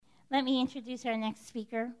Let me introduce our next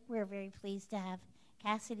speaker. We're very pleased to have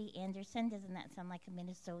Cassidy Anderson. Doesn't that sound like a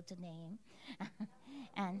Minnesota name?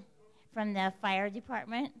 And from the fire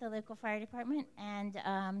department, the local fire department. And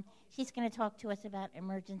she's going to talk to us about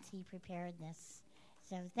emergency preparedness.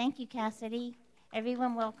 So thank you, Cassidy.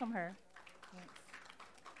 Everyone welcome her. Thanks.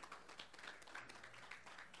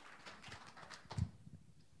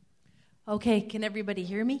 Okay, can everybody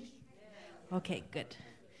hear me? Okay, good.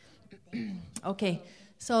 Okay,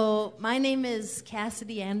 so my name is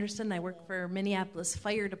Cassidy Anderson. I work for Minneapolis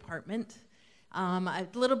Fire Department. A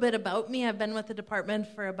little bit about me. I've been with the department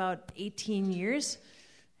for about 18 years.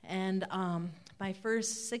 And my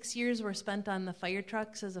first 6 years were spent on the fire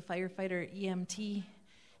trucks as a firefighter EMT.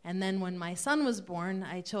 And then when my son was born,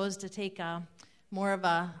 I chose to take more of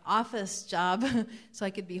a office job so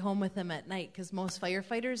I could be home with him at night, because most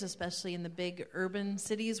firefighters, especially in the big urban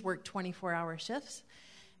cities, work 24-hour shifts.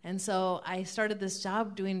 And so I started this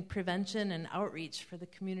job doing prevention and outreach for the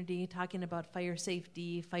community, talking about fire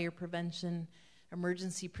safety, fire prevention,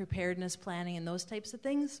 emergency preparedness planning, and those types of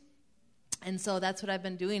things. And so that's what I've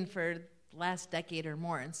been doing for the last decade or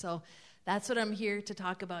more. And so that's what I'm here to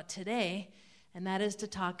talk about today, and that is to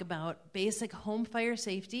talk about basic home fire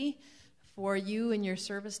safety for you and your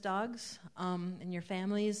service dogs and your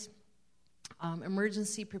families,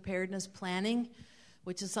 emergency preparedness planning,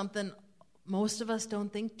 which is something most of us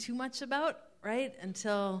don't think too much about, right,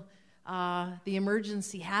 until the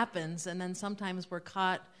emergency happens, and then sometimes we're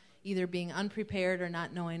caught either being unprepared or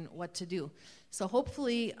not knowing what to do. So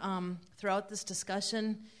hopefully throughout this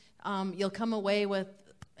discussion, you'll come away with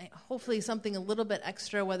hopefully something a little bit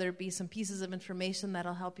extra, whether it be some pieces of information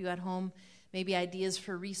that'll help you at home, maybe ideas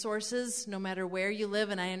for resources, no matter where you live.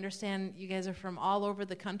 And I understand you guys are from all over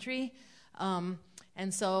the country.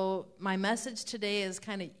 And so my message today is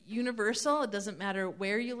kind of universal. It doesn't matter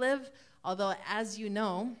where you live, although as you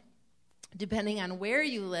know, depending on where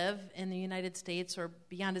you live in the United States or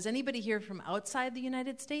beyond. Is anybody here from outside the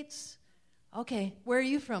United States? Okay, where are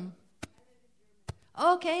you from?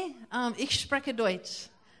 Okay, ich spreche Deutsch.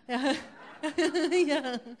 Yeah.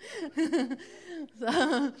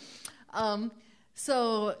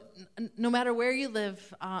 So no matter where you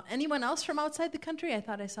live, anyone else from outside the country? I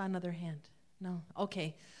thought I saw another hand. No?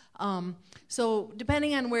 Okay. So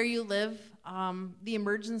depending on where you live, the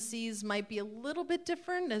emergencies might be a little bit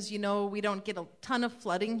different. As you know, we don't get a ton of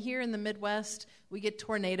flooding here in the Midwest. We get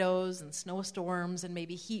tornadoes and snowstorms and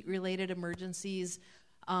maybe heat-related emergencies,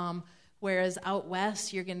 whereas out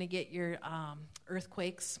west, you're going to get your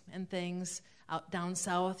earthquakes and things. Out down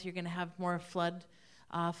south, you're going to have more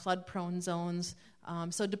flood-prone zones.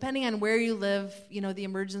 So depending on where you live, the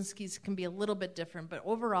emergencies can be a little bit different. But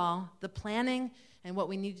overall, the planning and what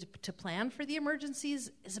we need to plan for the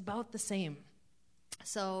emergencies is about the same.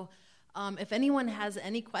 So if anyone has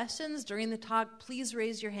any questions during the talk, please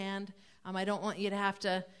raise your hand. I don't want you to have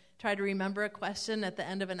to try to remember a question at the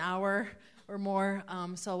end of an hour or more.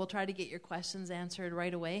 So we'll try to get your questions answered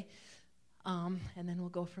right away. And then we'll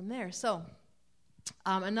go from there. So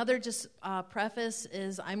another just preface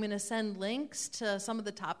is I'm going to send links to some of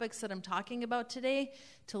the topics that I'm talking about today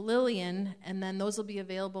to Lillian, and then those will be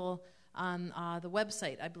available on the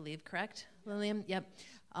website, I believe, correct, Lillian? Yep.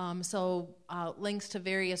 So links to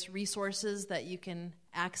various resources that you can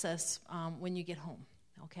access when you get home,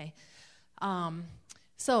 okay?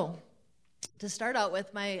 So to start out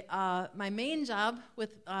with, my main job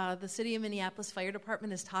with the City of Minneapolis Fire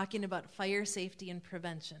Department is talking about fire safety and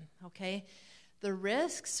prevention, okay? The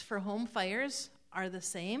risks for home fires are the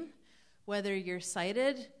same, whether you're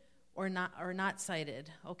sighted or not sighted,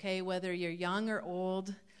 okay? Whether you're young or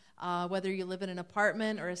old, whether you live in an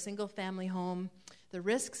apartment or a single-family home, the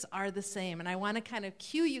risks are the same. And I want to kind of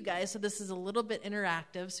cue you guys, so this is a little bit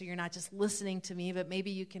interactive, so you're not just listening to me, but maybe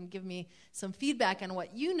you can give me some feedback on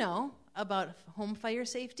what you know about home fire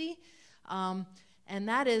safety. And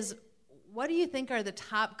that is, what do you think are the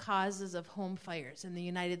top causes of home fires in the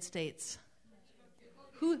United States?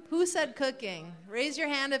 Who said cooking? Raise your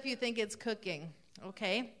hand if you think it's cooking.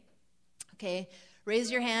 Okay.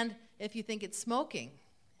 Raise your hand if you think it's smoking.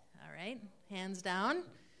 All right. Hands down.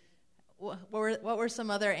 What were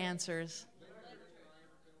some other answers?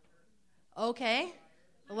 Okay.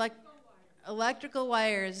 Electrical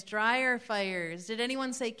wires, dryer fires. Did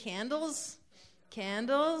anyone say candles?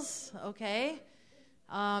 Candles. Okay.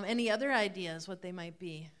 Any other ideas what they might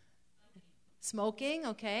be? Smoking.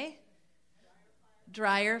 Okay.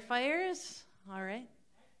 Dryer fires, all right.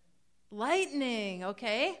 Lightning,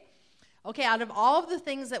 okay. Out of all of the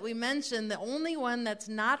things that we mentioned, the only one that's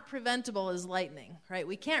not preventable is lightning, right?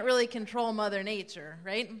 We can't really control Mother Nature,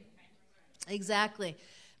 right? Exactly.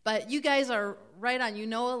 But you guys are right on. You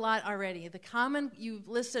know a lot already. You've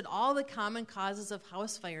listed all the common causes of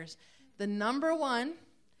house fires. The number one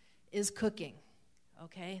is cooking,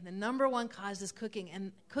 okay? The number one cause is cooking.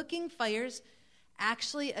 And cooking fires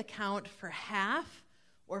actually account for half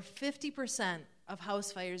or 50% of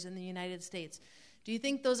house fires in the United States. Do you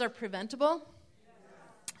think those are preventable?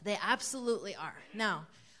 Yes. They absolutely are. Now,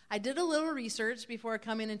 I did a little research before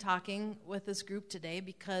coming and talking with this group today,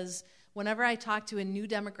 because whenever I talk to a new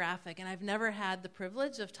demographic, and I've never had the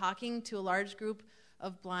privilege of talking to a large group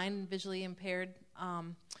of blind and visually impaired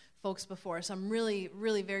folks before, so I'm really,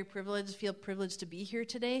 really very feel privileged to be here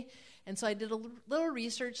today. And so I did a little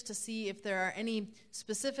research to see if there are any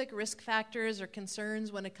specific risk factors or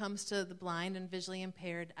concerns when it comes to the blind and visually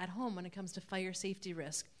impaired at home when it comes to fire safety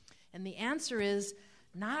risk. And the answer is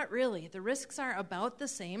not really. The risks are about the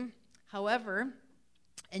same. However,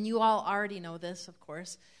 and you all already know this, of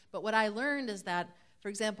course, but what I learned is that, for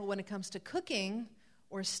example, when it comes to cooking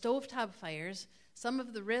or stovetop fires, some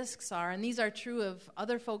of the risks are, and these are true of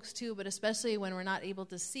other folks too, but especially when we're not able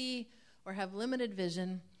to see or have limited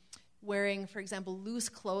vision, wearing, for example, loose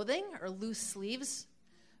clothing or loose sleeves,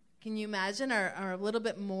 can you imagine, are a little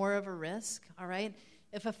bit more of a risk, all right?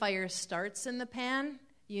 If a fire starts in the pan,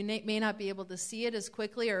 you may not be able to see it as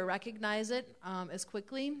quickly or recognize it as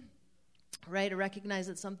quickly, right, or recognize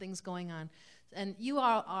that something's going on. And you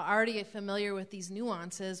all are already familiar with these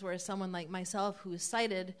nuances where someone like myself who's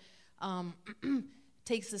sighted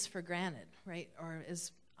takes this for granted, right, or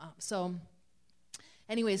is, so...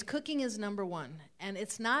 Anyways, cooking is number one. And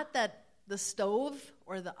it's not that the stove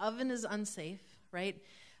or the oven is unsafe, right?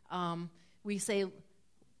 We say,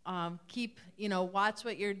 watch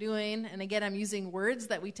what you're doing. And again, I'm using words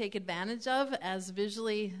that we take advantage of as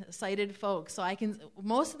visually sighted folks. So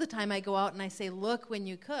most of the time I go out and I say, look when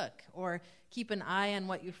you cook, or keep an eye on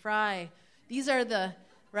what you fry. These are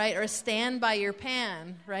right, or stand by your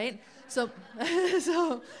pan, right? So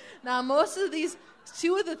now most of these,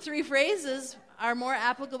 2 of the 3 phrases are more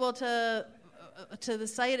applicable to the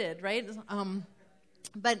sighted, right?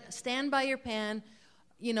 But stand by your pan,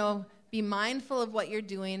 be mindful of what you're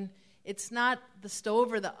doing. It's not the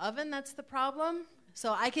stove or the oven that's the problem.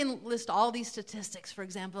 So I can list all these statistics. For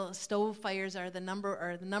example, stove fires are the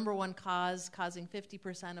number one cause, causing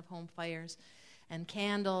 50% of home fires, and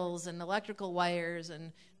candles and electrical wires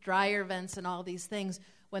and dryer vents and all these things.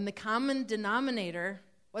 When the common denominator,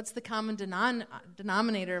 what's the common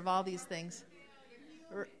denominator of all these things?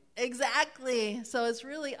 Exactly. So it's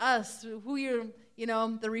really us,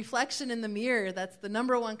 the reflection in the mirror. That's the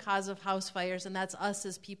number one cause of house fires, and that's us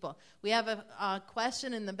as people. We have a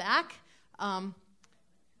question in the back.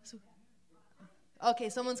 Okay,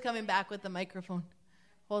 someone's coming back with the microphone.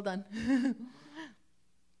 Hold on.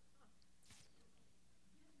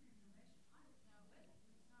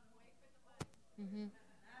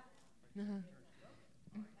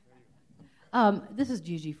 This is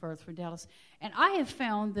Gigi Firth from Dallas, and I have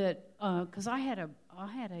found that because I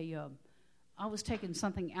was taking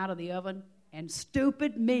something out of the oven, and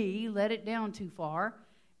stupid me let it down too far,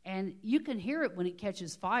 and you can hear it when it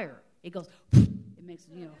catches fire. It goes, it makes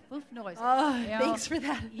poof noise. Oh, thanks for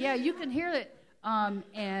that. Yeah, you can hear it,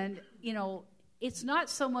 and it's not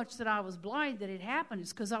so much that I was blind that it happened;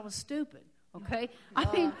 it's because I was stupid. Okay,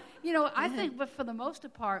 I mean, I think, but for the most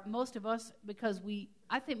part, most of us,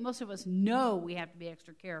 I think most of us know we have to be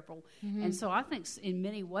extra careful, and so I think in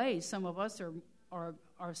many ways some of us are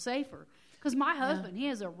safer. Because my husband, he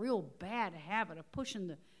has a real bad habit of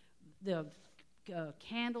pushing the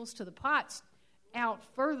candles to the pots out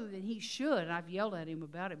further than he should. And I've yelled at him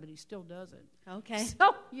about it, but he still does it. Okay.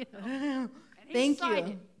 So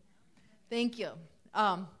Thank you.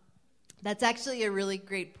 That's actually a really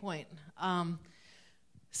great point.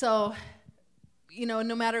 So,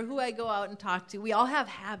 no matter who I go out and talk to, we all have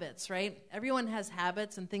habits, right? Everyone has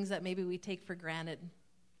habits and things that maybe we take for granted.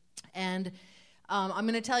 And I'm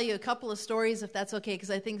going to tell you a couple of stories, if that's okay,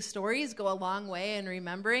 because I think stories go a long way in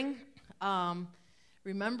remembering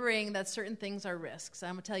that certain things are risks.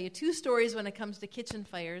 I'm going to tell you 2 stories when it comes to kitchen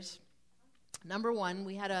fires. Number one,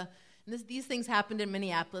 we had these things happened in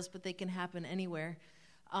Minneapolis, but they can happen anywhere.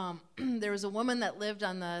 There was a woman that lived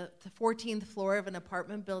on the 14th floor of an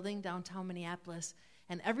apartment building downtown Minneapolis,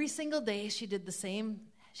 and every single day she had the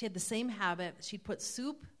same habit. She'd put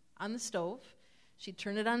soup on the stove, she'd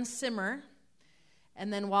turn it on simmer,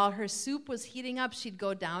 and then while her soup was heating up, she'd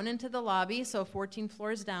go down into the lobby, so 14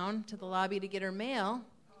 floors down to the lobby to get her mail,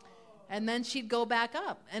 and then she'd go back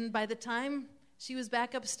up, and by the time she was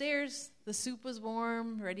back upstairs, the soup was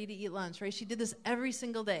warm, ready to eat lunch, right? She did this every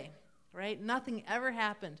single day. Right? Nothing ever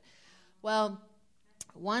happened. Well,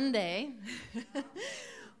 one day,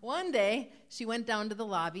 one day, she went down to the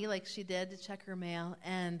lobby like she did to check her mail,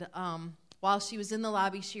 and while she was in the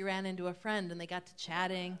lobby, she ran into a friend, and they got to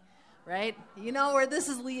chatting, right? You know where this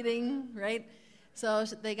is leading, right? So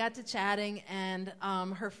they got to chatting, and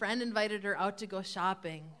her friend invited her out to go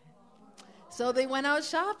shopping. So they went out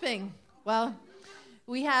shopping. Well,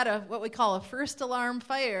 we had what we call a first alarm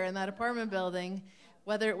fire in that apartment building,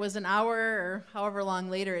 whether it was an hour or however long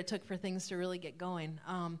later it took for things to really get going.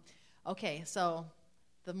 Okay, so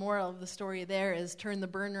the moral of the story there is turn the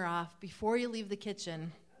burner off before you leave the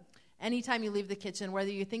kitchen. Anytime you leave the kitchen, whether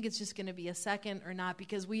you think it's just going to be a second or not,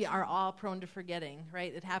 because we are all prone to forgetting,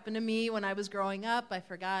 right? It happened to me when I was growing up. I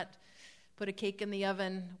forgot, put a cake in the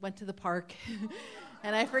oven, went to the park,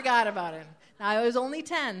 and I forgot about it. Now, I was only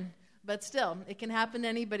 10, but still, it can happen to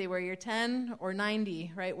anybody where you're 10 or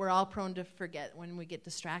 90, right? We're all prone to forget when we get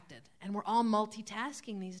distracted. And we're all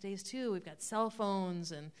multitasking these days, too. We've got cell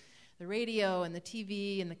phones and the radio and the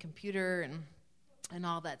TV and the computer and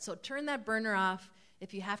all that. So turn that burner off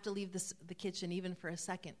if you have to leave the kitchen even for a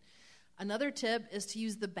second. Another tip is to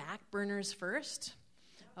use the back burners first,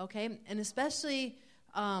 okay? And especially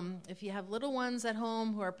if you have little ones at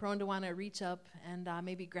home who are prone to want to reach up and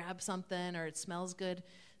maybe grab something or it smells good.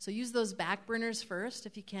 So use those back burners first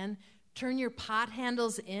if you can. Turn your pot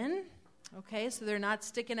handles in, okay, so they're not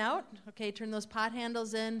sticking out. Okay, turn those pot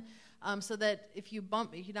handles in so that if you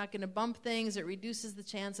bump, you're not going to bump things. It reduces the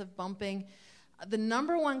chance of bumping. The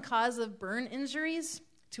number one cause of burn injuries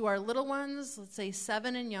to our little ones, let's say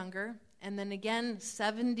 7 and younger, and then again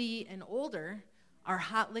 70 and older, are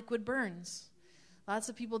hot liquid burns. Lots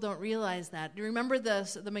of people don't realize that. Do you remember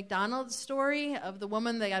the McDonald's story of the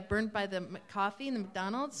woman that got burnt by the coffee in the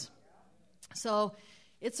McDonald's? So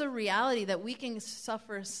it's a reality that we can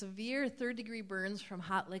suffer severe third-degree burns from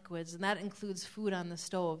hot liquids, and that includes food on the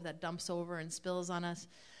stove that dumps over and spills on us,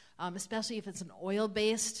 especially if it's an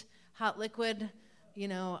oil-based hot liquid. You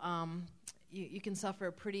know, you can suffer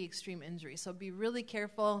a pretty extreme injury. So be really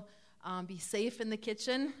careful. Be safe in the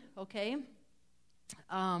kitchen, okay?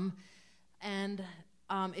 And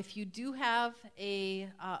if you do have a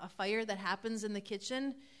fire that happens in the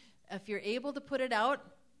kitchen, if you're able to put it out,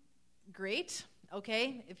 great,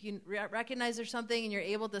 okay? If you recognize there's something and you're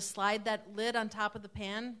able to slide that lid on top of the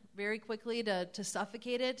pan very quickly to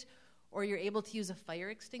suffocate it, or you're able to use a fire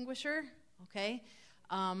extinguisher, okay?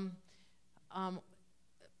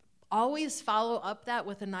 Always follow up that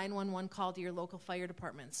with a 911 call to your local fire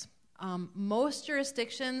departments. Most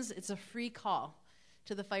jurisdictions, it's a free call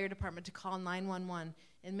to the fire department to call 911.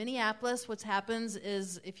 In Minneapolis, what happens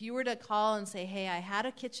is if you were to call and say, hey, I had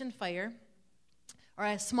a kitchen fire, or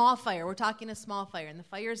a small fire, we're talking a small fire, and the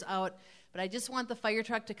fire's out, but I just want the fire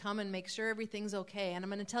truck to come and make sure everything's okay. And I'm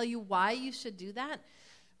going to tell you why you should do that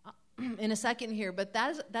in a second here, but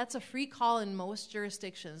that's a free call in most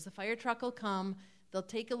jurisdictions. The fire truck will come, they'll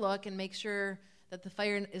take a look and make sure that the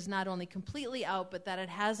fire is not only completely out, but that it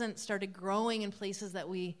hasn't started growing in places that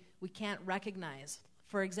we can't recognize.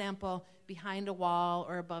 For example, behind a wall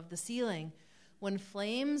or above the ceiling. When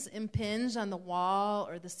flames impinge on the wall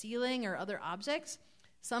or the ceiling or other objects,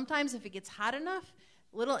 sometimes if it gets hot enough,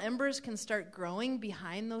 little embers can start growing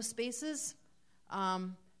behind those spaces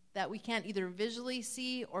that we can't either visually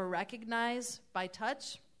see or recognize by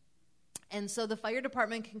touch. And so the fire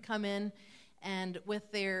department can come in and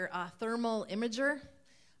with their thermal imager,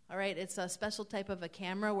 all right, it's a special type of a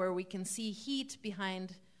camera where we can see heat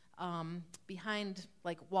behind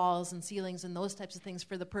like walls and ceilings and those types of things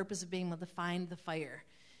for the purpose of being able to find the fire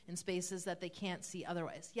in spaces that they can't see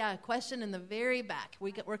otherwise. Yeah, a question in the very back.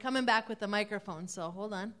 We're coming back with the microphone, so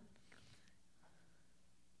hold on.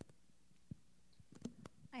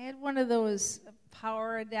 I had one of those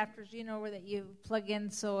power adapters, you know, where that you plug in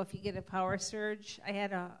so if you get a power surge. I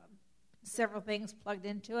had several things plugged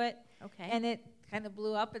into it. Okay. And it kind of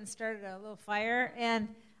blew up and started a little fire. And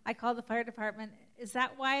I called the fire department. Is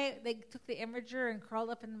that why they took the imager and crawled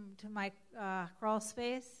up into my crawl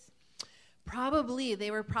space? Probably.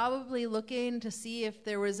 They were probably looking to see if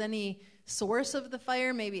there was any source of the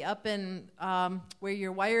fire, maybe up in where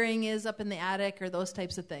your wiring is, up in the attic, or those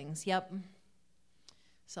types of things. Yep.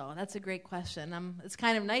 So that's a great question. It's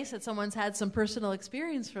kind of nice that someone's had some personal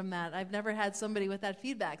experience from that. I've never had somebody with that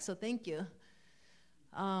feedback, so thank you.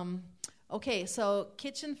 Okay, so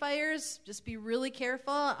kitchen fires, just be really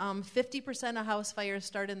careful. 50% of house fires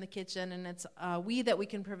start in the kitchen, and it's that we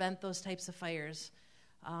can prevent those types of fires.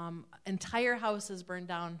 Entire houses burn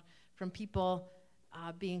down from people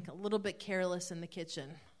being a little bit careless in the kitchen,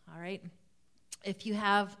 all right? If you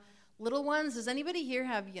have little ones, does anybody here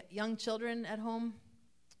have young children at home?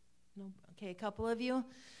 No? Okay, a couple of you.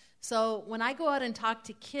 So when I go out and talk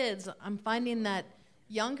to kids, I'm finding that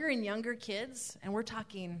younger and younger kids, and we're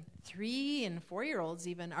talking 3 and 4-year-olds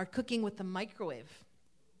even, are cooking with the microwave.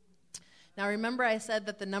 Now, remember I said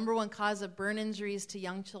that the number one cause of burn injuries to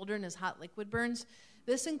young children is hot liquid burns.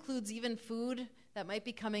 This includes even food that might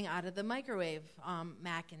be coming out of the microwave,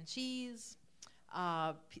 mac and cheese,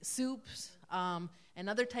 soups, and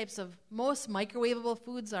other types of, most microwavable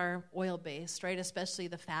foods are oil-based, right? Especially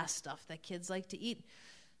the fast stuff that kids like to eat.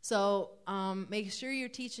 So make sure you're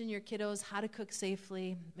teaching your kiddos how to cook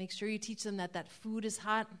safely. Make sure you teach them that that food is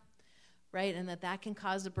hot, right? And that can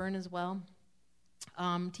cause a burn as well.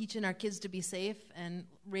 Teaching our kids to be safe and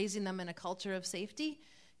raising them in a culture of safety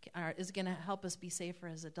is going to help us be safer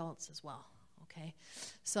as adults as well, okay?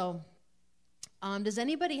 So does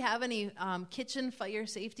anybody have any kitchen fire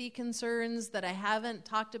safety concerns that I haven't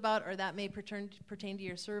talked about or that may pertain to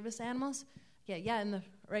your service animals? Yeah,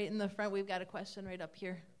 right in the front, we've got a question right up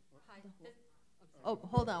here. Hi. Oh,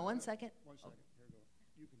 hold on 1 second. 1 second. Here you go.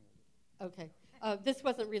 You can hold it. Okay. This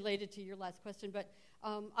wasn't related to your last question, but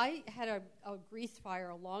I had a grease fire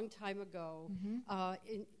a long time ago,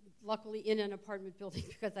 luckily in an apartment building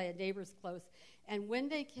because I had neighbors close. And when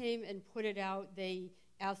they came and put it out, they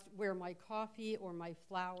asked where my coffee or my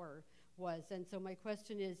flour was. And so my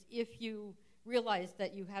question is, if you realize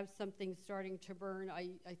that you have something starting to burn,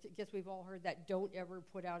 I guess we've all heard that don't ever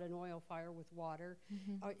put out an oil fire with water.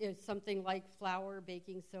 Is something like flour,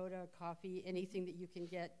 baking soda, coffee, anything that you can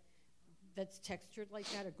get that's textured like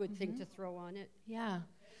that a good thing to throw on it? Yeah.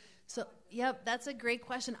 So, yep, that's a great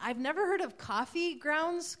question. I've never heard of coffee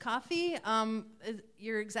grounds.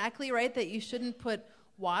 You're exactly right that you shouldn't put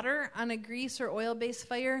water on a grease or oil-based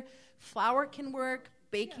fire. Flour can work.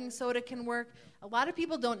 Baking soda can work. A lot of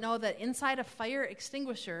people don't know that inside a fire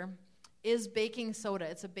extinguisher is baking soda.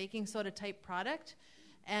 It's a baking soda type product.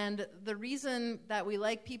 And the reason that we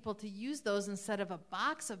like people to use those instead of a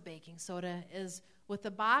box of baking soda is with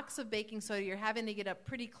the box of baking soda, you're having to get up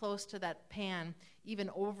pretty close to that pan, even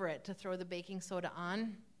over it, to throw the baking soda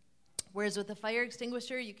on. Whereas with a fire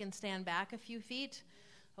extinguisher, you can stand back a few feet,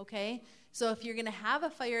 okay? So if you're going to have a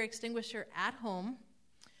fire extinguisher at home,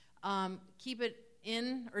 keep it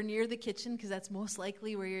in or near the kitchen because that's most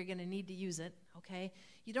likely where you're going to need to use it, okay?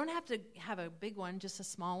 You don't have to have a big one, just a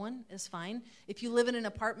small one is fine. If you live in an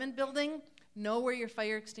apartment building, know where your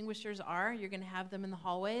fire extinguishers are. You're going to have them in the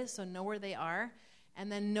hallways, so know where they are.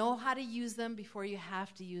 And then know how to use them before you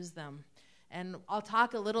have to use them. And I'll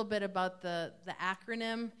talk a little bit about the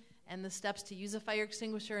acronym and the steps to use a fire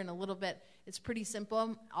extinguisher in a little bit. It's pretty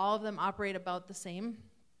simple. All of them operate about the same.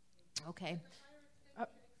 Okay.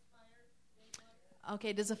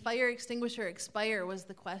 Okay, does a fire extinguisher expire was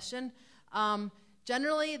the question.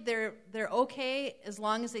 Generally, they're okay as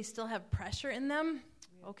long as they still have pressure in them,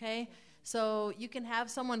 okay? So you can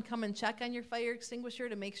have someone come and check on your fire extinguisher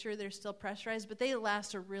to make sure they're still pressurized, but they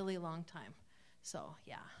last a really long time. So,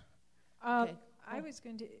 yeah. Okay. I was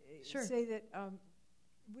going to Sure. say that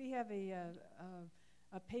we have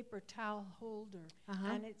a paper towel holder,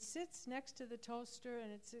 and it sits next to the toaster,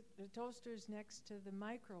 and the toaster's next to the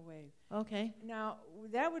microwave. Okay. Now,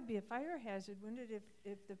 that would be a fire hazard, wouldn't it,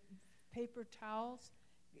 if the paper towels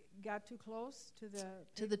got too close to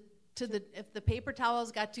the... If the paper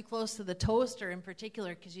towels got too close to the toaster in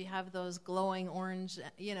particular, because you have those glowing orange,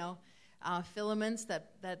 filaments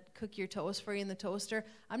that cook your toast for you in the toaster.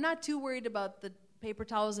 I'm not too worried about the paper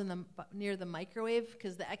towels near the microwave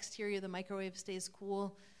because the exterior of the microwave stays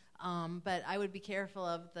cool. But I would be careful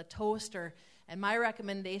of the toaster. And my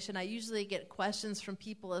recommendation, I usually get questions from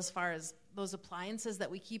people as far as those appliances that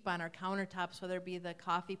we keep on our countertops, whether it be the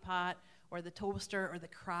coffee pot or the toaster or the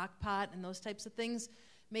crock pot and those types of things.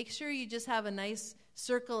 Make sure you just have a nice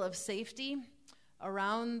circle of safety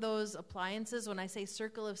around those appliances. When I say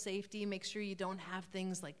circle of safety, make sure you don't have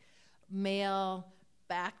things like mail,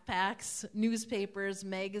 backpacks, newspapers,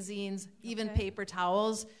 magazines, even paper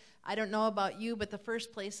towels. I don't know about you, but the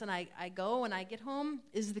first place that I go when I get home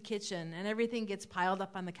is the kitchen, and everything gets piled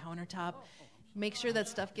up on the countertop. Make sure that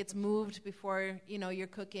stuff gets moved before you're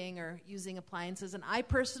cooking or using appliances. And I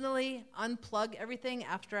personally unplug everything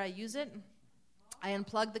after I use it. I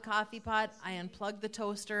unplug the coffee pot. I unplug the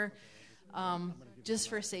toaster, just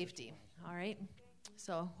for safety. All right.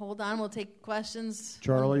 So hold on. We'll take questions.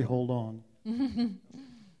 Charlie, hold on.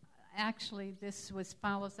 Actually, this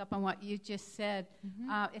follows up on what you just said.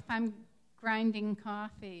 If I'm grinding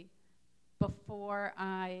coffee before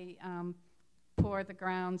I pour the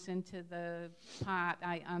grounds into the pot,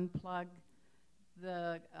 I unplug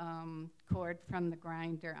the cord from the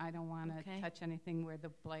grinder. I don't want to touch anything where the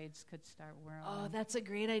blades could start whirling. Oh, that's a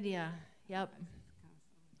great idea. Yep.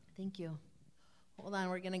 Thank you. Hold on,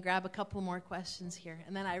 we're going to grab a couple more questions here.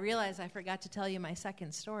 And then I realize I forgot to tell you my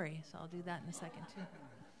second story, so I'll do that in a second, too.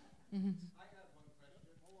 Mm-hmm.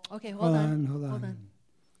 Okay, hold on.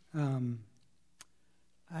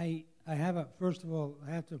 I have a, first of all,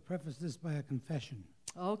 I have to preface this by a confession.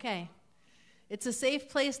 Okay. It's a safe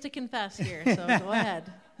place to confess here, so go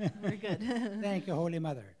ahead. We're good. Thank you, Holy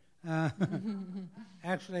Mother.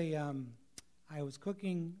 Actually, I was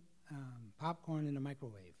cooking popcorn in a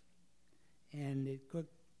microwave, and it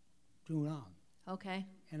cooked too long. Okay.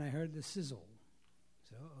 And I heard the sizzle.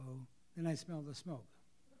 So, uh-oh. Then I smelled the smoke.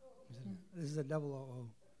 I said, this is a double uh-oh.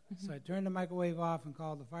 So I turned the microwave off and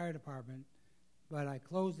called the fire department, but I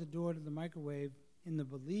closed the door to the microwave in the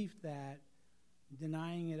belief that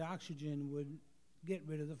denying it oxygen would get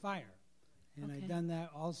rid of the fire. And I've done that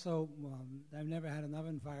also. Well, I've never had an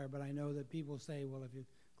oven fire, but I know that people say, well, if you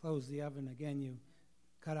close the oven again, you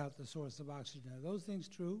cut out the source of oxygen. Are those things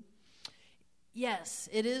true? Yes,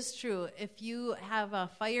 it is true. If you have a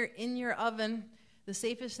fire in your oven, the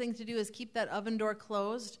safest thing to do is keep that oven door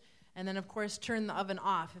closed, and then, of course, turn the oven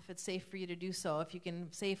off if it's safe for you to do so. If you can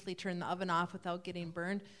safely turn the oven off without getting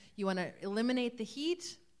burned, you want to eliminate the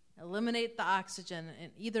heat, eliminate the oxygen.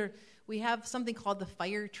 And either we have something called the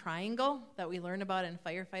fire triangle that we learn about in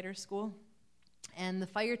firefighter school. And the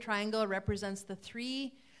fire triangle represents the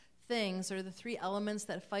three things or the three elements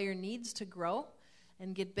that fire needs to grow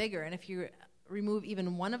and get bigger. And if you remove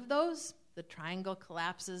even one of those, the triangle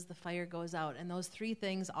collapses, the fire goes out. And those three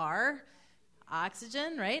things are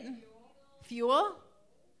oxygen, right? Fuel.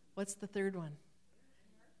 What's the third one?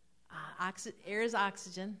 Air is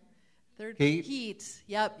oxygen. Third, heat.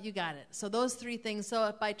 Yep, you got it. So those three things.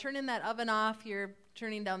 So by turning that oven off, you're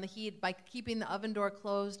turning down the heat. By keeping the oven door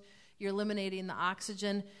closed, you're eliminating the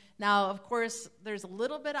oxygen. Now, of course, there's a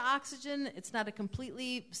little bit of oxygen. It's not a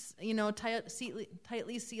completely,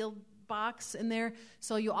 tightly sealed box in there.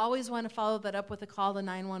 So you always want to follow that up with a call to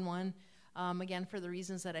 911. Again, for the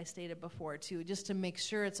reasons that I stated before, too, just to make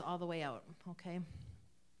sure it's all the way out. Okay.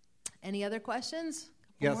 Any other questions?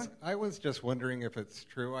 Yes, I was just wondering if it's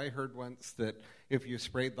true. I heard once that if you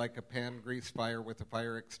sprayed like a pan grease fire with a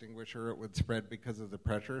fire extinguisher, it would spread because of the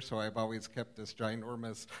pressure. So I've always kept this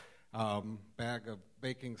ginormous bag of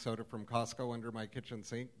baking soda from Costco under my kitchen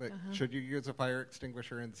sink. But should you use a fire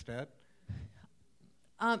extinguisher instead?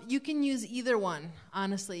 You can use either one,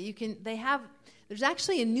 honestly. There's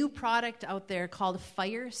actually a new product out there called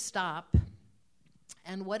Fire Stop.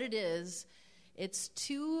 And what it is, it's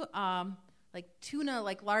two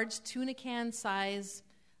large tuna can size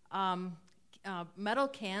metal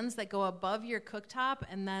cans that go above your cooktop,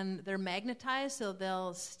 and then they're magnetized, so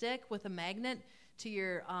they'll stick with a magnet to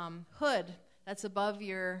your hood that's above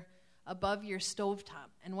your stovetop.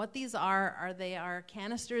 And what these are they are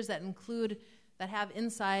canisters that have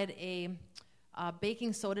inside a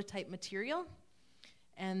baking soda type material,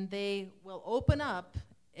 and they will open up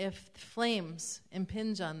if flames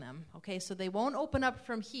impinge on them. Okay, so they won't open up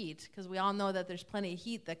from heat, because we all know that there's plenty of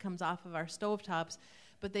heat that comes off of our stovetops,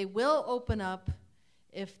 but they will open up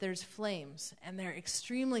if there's flames, and they're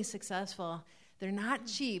extremely successful. They're not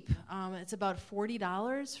cheap. It's about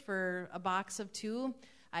 $40 for a box of two.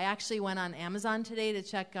 I actually went on Amazon today to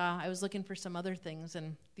check. I was looking for some other things,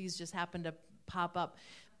 and these just happened to pop up.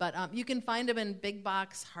 But you can find them in big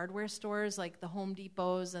box hardware stores like the Home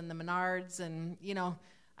Depots and the Menards, and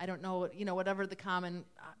I don't know, whatever the common,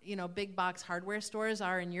 big box hardware stores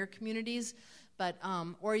are in your communities. But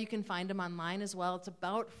or you can find them online as well. It's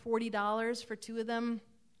about $40 for two of them.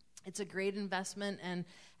 It's a great investment, and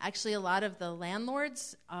actually a lot of the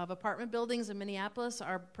landlords of apartment buildings in Minneapolis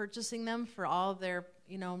are purchasing them for all their,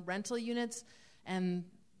 rental units, and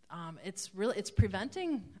it's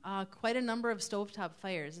preventing quite a number of stovetop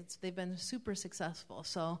fires. They've been super successful,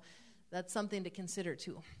 so that's something to consider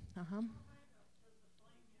too.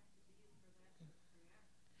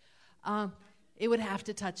 It would have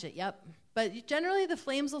to touch it, yep. But generally the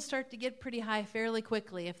flames will start to get pretty high fairly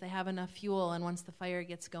quickly if they have enough fuel and once the fire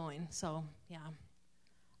gets going. So, yeah.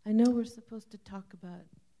 I know we're supposed to talk about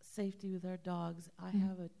safety with our dogs. I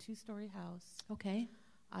have a 2-story house. Okay.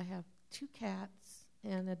 I have 2 cats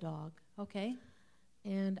and a dog. Okay.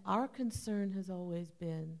 And our concern has always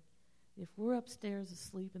been if we're upstairs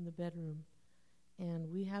asleep in the bedroom and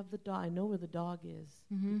we have the dog, I know where the dog is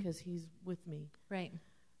because he's with me. Right.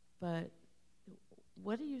 But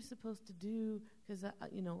what are you supposed to do? Because,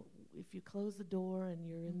 if you close the door and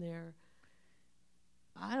you're in there,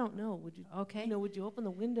 I don't know. Would you? Okay. Would you open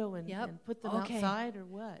the window and put them outside or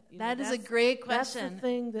what? That is a great question. That's the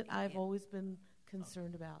thing that I've always been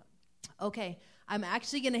concerned about. Okay, I'm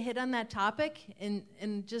actually going to hit on that topic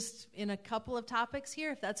in just in a couple of topics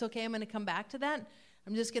here. If that's okay, I'm going to come back to that.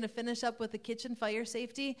 I'm just going to finish up with the kitchen fire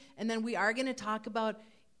safety, and then we are going to talk about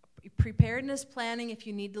preparedness planning if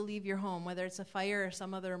you need to leave your home, whether it's a fire or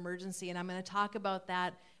some other emergency, and I'm going to talk about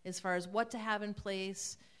that as far as what to have in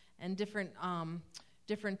place and different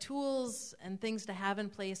tools and things to have in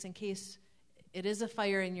place in case it is a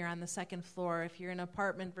fire and you're on the second floor, if you're in an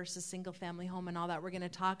apartment versus single-family home and all that. We're going to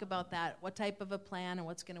talk about that, what type of a plan and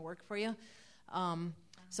what's going to work for you.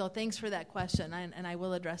 So thanks for that question, and I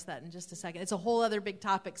will address that in just a second. It's a whole other big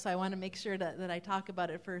topic, so I want to make sure that I talk about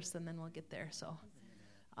it first, and then we'll get there. So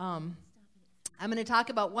I'm going to talk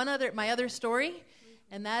about my other story,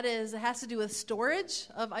 and that is it has to do with storage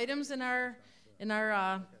of items in our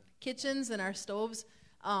kitchens and our stoves.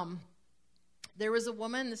 There was a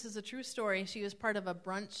woman, this is a true story, she was part of a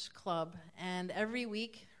brunch club, and every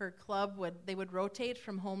week her club would rotate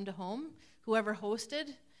from home to home. Whoever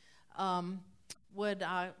hosted would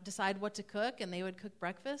decide what to cook, and they would cook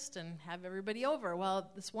breakfast and have everybody over. Well,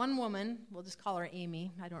 this one woman, we'll just call her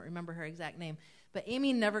Amy, I don't remember her exact name, but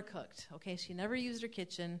Amy never cooked, okay? She never used her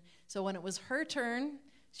kitchen, so when it was her turn,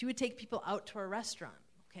 she would take people out to a restaurant,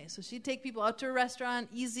 okay? So she'd take people out to a restaurant,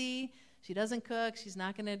 easy. She doesn't cook. She's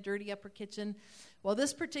not going to dirty up her kitchen. Well,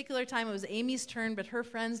 this particular time, it was Amy's turn, but her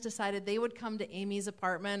friends decided they would come to Amy's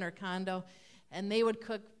apartment or condo, and they would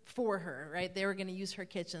cook for her, right? They were going to use her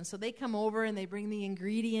kitchen. So they come over, and they bring the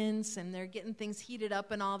ingredients, and they're getting things heated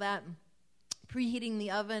up and all that, and preheating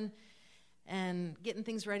the oven and getting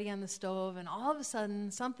things ready on the stove. And all of a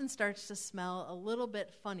sudden, something starts to smell a little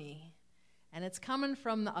bit funny, and it's coming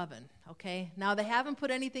from the oven, okay? Now, they haven't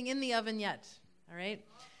put anything in the oven yet, all right?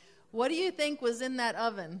 What do you think was in that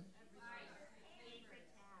oven?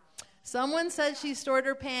 Someone said she stored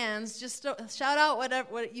her pans. Just shout out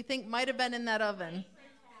what you think might have been in that oven.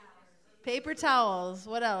 Paper towels.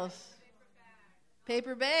 What else?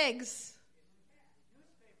 Paper bags.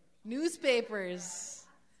 Newspapers.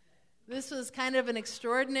 This was kind of an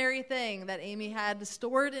extraordinary thing that Amy had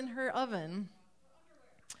stored in her oven.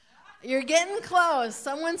 You're getting close.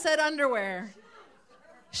 Someone said underwear.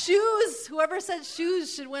 Shoes. Whoever said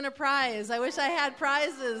shoes should win a prize. I wish I had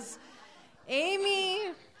prizes.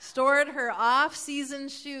 Amy stored her off-season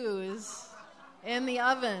shoes in the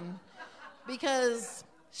oven because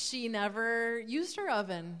she never used her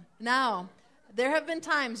oven. Now, there have been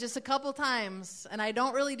times, just a couple times, and I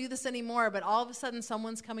don't really do this anymore, but all of a sudden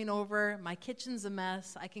someone's coming over, my kitchen's a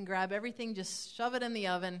mess, I can grab everything, just shove it in the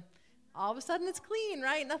oven. All of a sudden it's clean,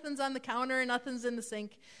 right? Nothing's on the counter, nothing's in the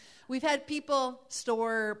sink. We've had people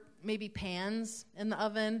store maybe pans in the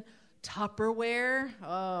oven, Tupperware.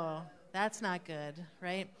 Oh, that's not good,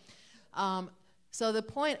 right? So the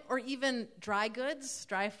point, or even dry goods,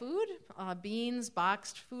 dry food, beans,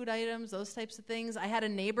 boxed food items, those types of things. I had a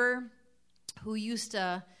neighbor who used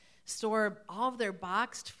to store all of their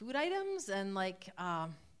boxed food items and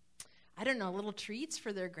little treats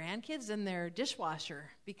for their grandkids in their dishwasher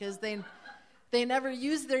because they never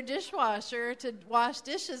used their dishwasher to wash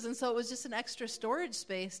dishes, and so it was just an extra storage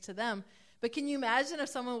space to them. But can you imagine if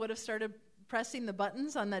someone would have started pressing the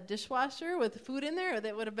buttons on that dishwasher with food in there?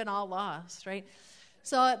 That would have been all lost, right?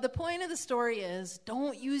 So the point of the story is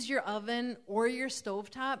don't use your oven or your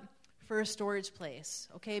stovetop for a storage place,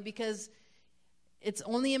 okay? Because it's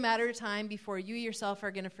only a matter of time before you yourself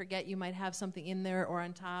are going to forget you might have something in there or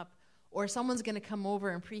on top, or someone's going to come over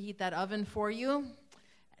and preheat that oven for you,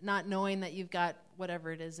 not knowing that you've got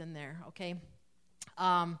whatever it is in there, okay?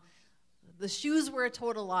 The shoes were a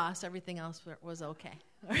total loss. Everything else was okay.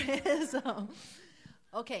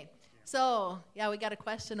 So, we got a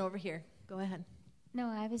question over here. Go ahead. No,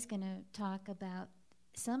 I was going to talk about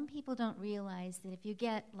some people don't realize that if you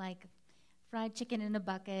get like fried chicken in a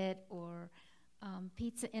bucket or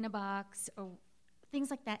pizza in a box or things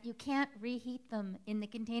like that, you can't reheat them in the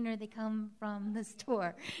container they come from the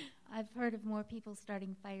store. I've heard of more people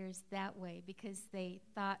starting fires that way because they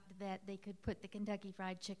thought that they could put the Kentucky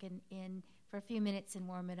Fried Chicken in for a few minutes and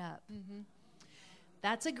warm it up. Mm-hmm.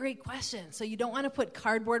 That's a great question. So you don't want to put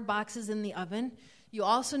cardboard boxes in the oven. You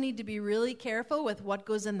also need to be really careful with what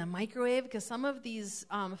goes in the microwave because some of these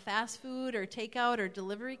fast food or takeout or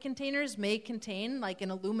delivery containers may contain like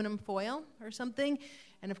an aluminum foil or something.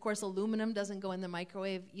 And, of course, aluminum doesn't go in the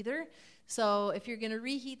microwave either. So if you're going to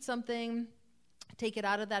reheat something, take it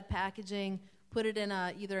out of that packaging, put it in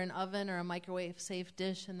either an oven or a microwave-safe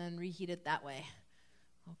dish, and then reheat it that way.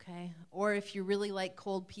 Okay? Or if you really like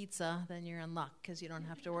cold pizza, then you're in luck because you don't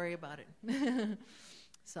have to worry about it.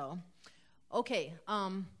 So, okay.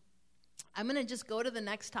 I'm going to just go to the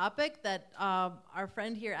next topic that our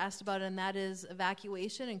friend here asked about, and that is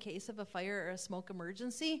evacuation in case of a fire or a smoke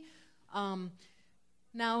emergency.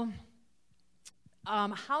 Now,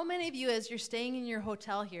 how many of you, as you're staying in your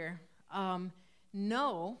hotel here,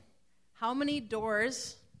 know how many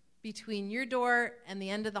doors between your door and the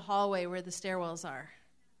end of the hallway where the stairwells are?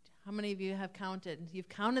 How many of you have counted? You've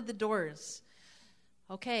counted the doors.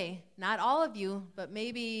 Okay, not all of you, but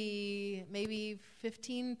maybe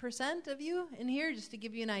 15% of you in here, just to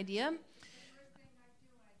give you an idea.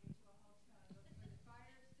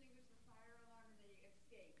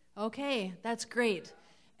 Okay, that's great.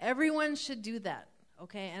 Everyone should do that,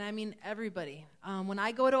 okay? And I mean everybody. When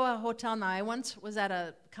I go to a hotel now, I once was at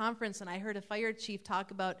a conference and I heard a fire chief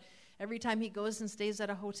talk about every time he goes and stays at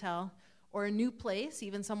a hotel or a new place,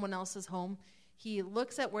 even someone else's home, he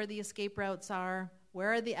looks at where the escape routes are,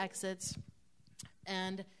 where are the exits,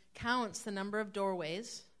 and counts the number of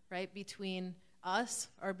doorways, right, between us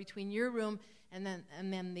or between your room and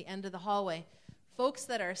then the end of the hallway. Folks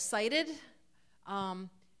that are sighted,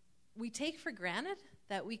 we take for granted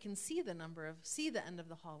that we can see the end of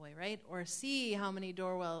the hallway, right, or see how many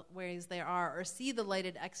doorways there are, or see the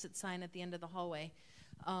lighted exit sign at the end of the hallway.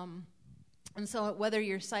 And so whether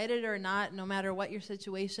you're sighted or not, no matter what your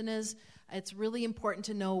situation is, it's really important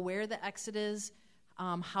to know where the exit is,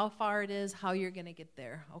 how far it is, how you're going to get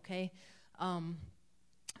there, okay?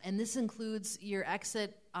 And this includes your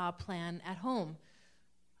exit plan at home.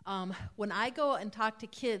 When I go and talk to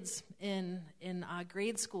kids in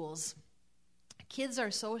grade schools, kids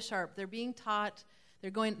are so sharp. They're being taught,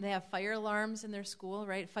 they have fire alarms in their school,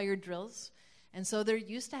 right, fire drills. And so they're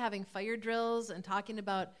used to having fire drills and talking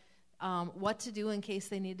about what to do in case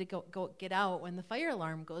they need to go get out when the fire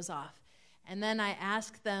alarm goes off. And then I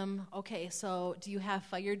ask them, okay, so do you have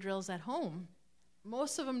fire drills at home?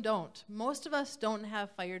 Most of them don't. Most of us don't have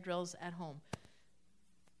fire drills at home.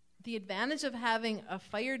 The advantage of having a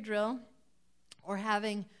fire drill or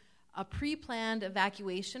having a pre-planned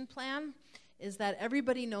evacuation plan is that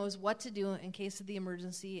everybody knows what to do in case of the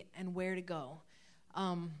emergency and where to go.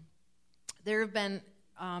 There have been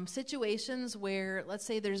situations where, let's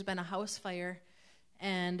say there's been a house fire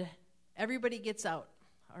and everybody gets out,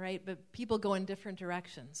 all right, but people go in different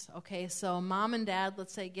directions, okay? So mom and dad,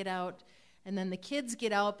 let's say, get out, and then the kids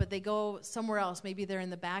get out, but they go somewhere else. Maybe they're in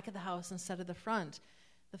the back of the house instead of the front.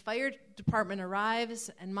 The fire department arrives,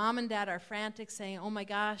 and mom and dad are frantic, saying, oh my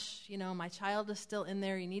gosh, my child is still in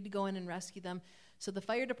there. You need to go in and rescue them. So the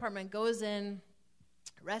fire department goes in,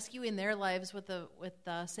 rescuing their lives with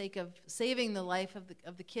the sake of saving the life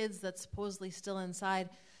of the kids that's supposedly still inside,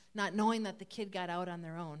 not knowing that the kid got out on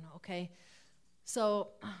their own, okay? So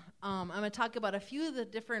I'm going to talk about a few of the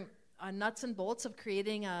different nuts and bolts of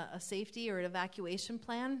creating a safety or an evacuation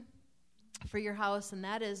plan for your house, and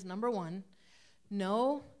that is, number one,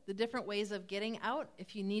 know the different ways of getting out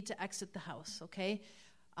if you need to exit the house, okay?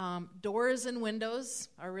 Doors and windows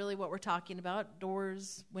are really what we're talking about.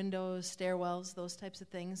 Doors, windows, stairwells, those types of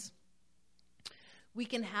things. We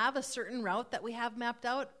can have a certain route that we have mapped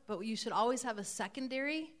out, but you should always have a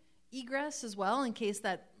secondary egress as well in case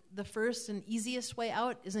that the first and easiest way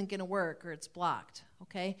out isn't going to work or it's blocked,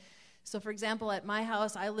 okay? So, for example, at my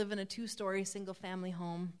house, I live in a 2-story single-family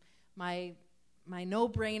home. My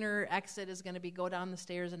no-brainer exit is going to be go down the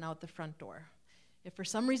stairs and out the front door. If for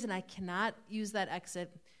some reason I cannot use that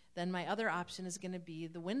exit, then my other option is going to be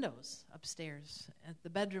the windows upstairs, the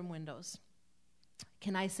bedroom windows.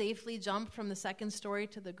 Can I safely jump from the second story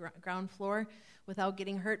to the ground floor without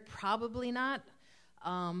getting hurt? Probably not,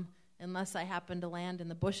 unless I happen to land in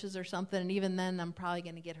the bushes or something, and even then I'm probably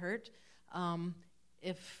going to get hurt.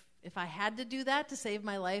 If I had to do that to save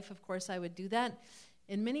my life, of course I would do that.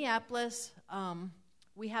 In Minneapolis,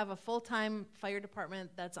 we have a full-time fire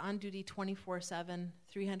department that's on duty 24/7,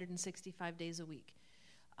 365 days a week.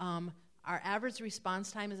 Our average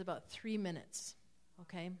response time is about 3 minutes,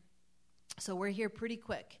 okay? So we're here pretty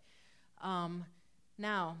quick.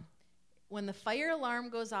 Now, when the fire alarm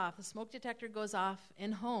goes off, the smoke detector goes off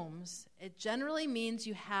in homes, it generally means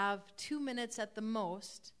you have 2 minutes at the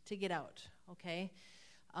most to get out, okay?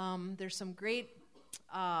 There's some great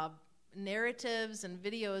narratives and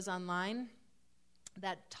videos online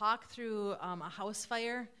that talk through a house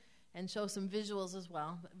fire and show some visuals as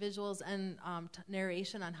well, visuals and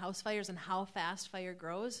narration on house fires and how fast fire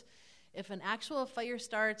grows. If an actual fire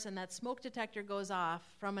starts and that smoke detector goes off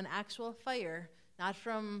from an actual fire, not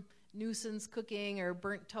from nuisance cooking or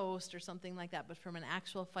burnt toast or something like that, but from an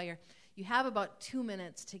actual fire, you have about 2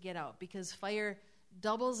 minutes to get out because fire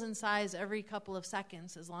doubles in size every couple of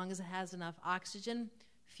seconds as long as it has enough oxygen,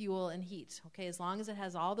 fuel, and heat. Okay, as long as it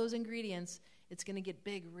has all those ingredients, it's going to get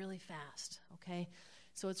big really fast, okay?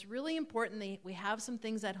 So it's really important that we have some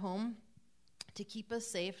things at home to keep us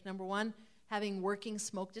safe. Number one, having working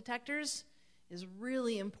smoke detectors is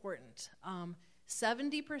really important.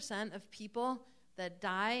 70% of people that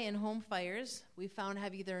die in home fires, we found,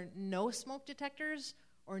 have either no smoke detectors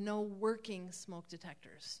or no working smoke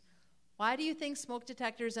detectors. Why do you think smoke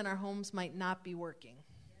detectors in our homes might not be working?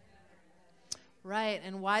 Right,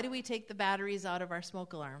 and why do we take the batteries out of our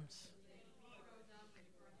smoke alarms?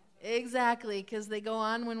 Exactly, because they go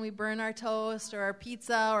on when we burn our toast or our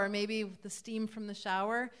pizza or maybe the steam from the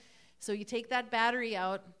shower. So you take that battery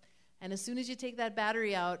out, and as soon as you take that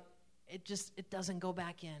battery out, it doesn't go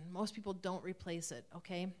back in. Most people don't replace it,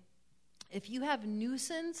 okay? If you have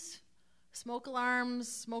nuisance smoke alarms,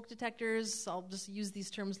 smoke detectors, I'll just use these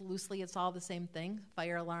terms loosely, it's all the same thing.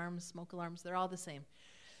 Fire alarms, smoke alarms, they're all the same.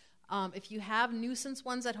 If you have nuisance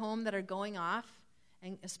ones at home that are going off,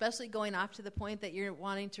 and especially going off to the point that you're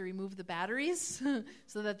wanting to remove the batteries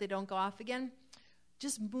so that they don't go off again,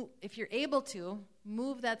 just move, if you're able to,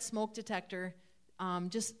 move that smoke detector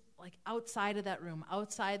just like outside of that room,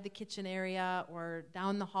 outside the kitchen area or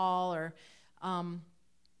down the hall. Or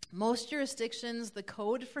most jurisdictions, the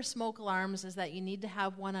code for smoke alarms is that you need to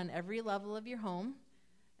have one on every level of your home.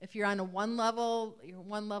 If you're on a one level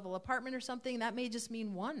apartment or something, that may just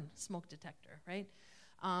mean one smoke detector, right?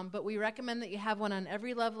 But we recommend that you have one on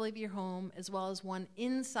every level of your home, as well as one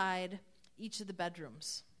inside each of the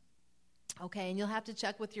bedrooms. Okay, and you'll have to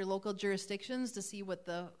check with your local jurisdictions to see what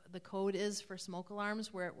the code is for smoke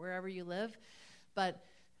alarms wherever you live. But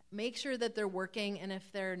make sure that they're working, and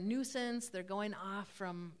if they're nuisance, they're going off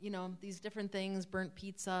from, these different things, burnt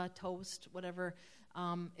pizza, toast, whatever.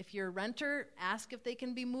 If you're a renter, ask if they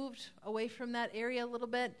can be moved away from that area a little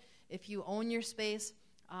bit. If you own your space,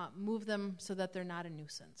 move them so that they're not a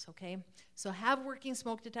nuisance, okay? So have working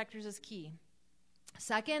smoke detectors is key.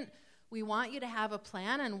 Second, we want you to have a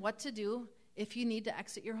plan on what to do if you need to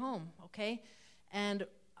exit your home, okay? And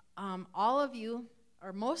all of you,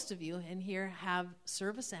 or most of you in here, have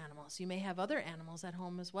service animals. You may have other animals at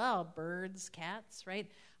home as well, birds, cats, right?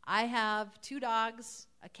 I have 2 dogs,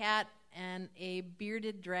 a cat, and a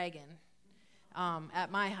bearded dragon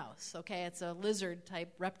at my house, okay? It's a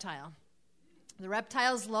lizard-type reptile. The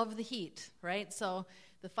reptiles love the heat, right? So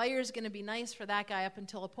the fire is going to be nice for that guy up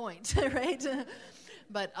until a point, right?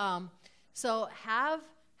 But so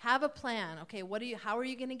have a plan. Okay, how are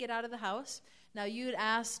you going to get out of the house? Now you had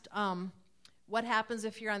asked what happens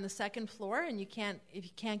if you're on the second floor and if you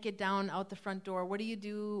can't get down out the front door. What do you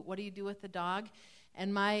do? What do you do with the dog?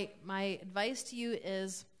 And my advice to you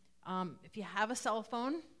is if you have a cell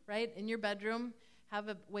phone, right, in your bedroom, have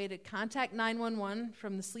a way to contact 911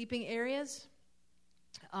 from the sleeping areas.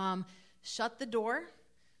 Shut the door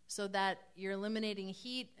so that you're eliminating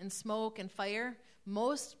heat and smoke and fire.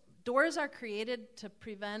 Most doors are created to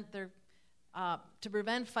prevent fire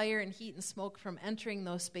and heat and smoke from entering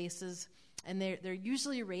those spaces, and they're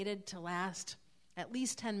usually rated to last at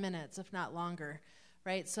least 10 minutes, if not longer,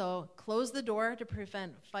 right? So close the door to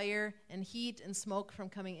prevent fire and heat and smoke from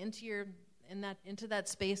coming into that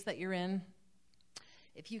space that you're in.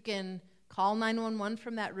 If you can call 911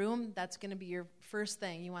 from that room, that's going to be your first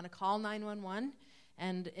thing. You want to call 911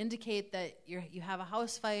 and indicate that you have a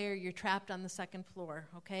house fire, you're trapped on the second floor,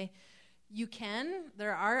 okay?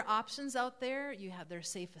 There are options out there. There's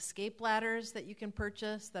safe escape ladders that you can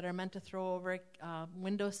purchase that are meant to throw over a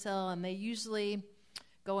windowsill, and they usually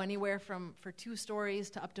go anywhere for 2 stories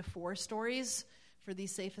to up to 4 stories for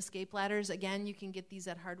these safe escape ladders. Again, you can get these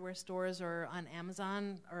at hardware stores or on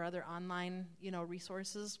Amazon or other online,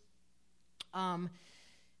 resources.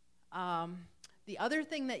 The other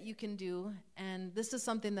thing that you can do, and this is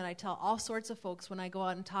something that I tell all sorts of folks when I go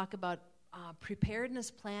out and talk about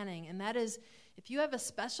preparedness planning, and that is if you have a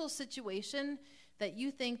special situation that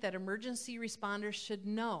you think that emergency responders should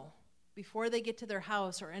know before they get to their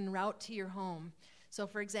house or en route to your home. So,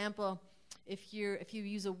 for example, if you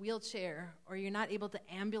use a wheelchair, or you're not able to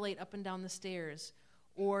ambulate up and down the stairs,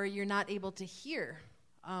 or you're not able to hear,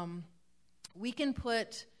 we can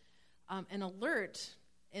put an alert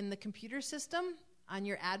in the computer system on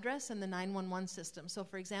your address in the 911 system. So,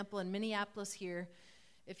 for example, in Minneapolis here,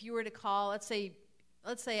 if you were to call, let's say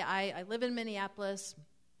I live in Minneapolis,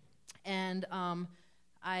 and I'm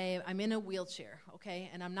in a wheelchair, okay,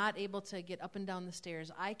 and I'm not able to get up and down the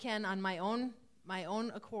stairs. I can, on my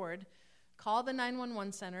own accord, call the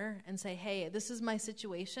 911 center and say, hey, this is my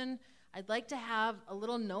situation. I'd like to have a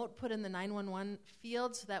little note put in the 911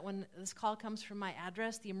 field so that when this call comes from my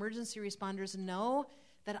address, the emergency responders know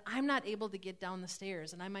that I'm not able to get down the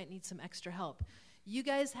stairs and I might need some extra help. You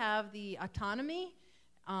guys have the autonomy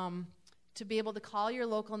to be able to call your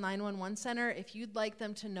local 911 center if you'd like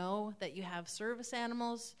them to know that you have service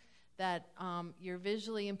animals, that you're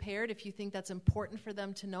visually impaired, if you think that's important for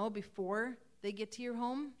them to know before they get to your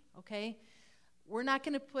home, okay? We're not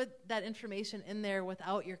going to put that information in there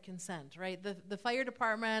without your consent, right? The fire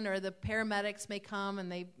department or the paramedics may come,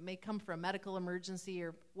 and they may come for a medical emergency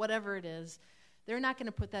or whatever it is. They're not going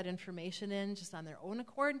to put that information in just on their own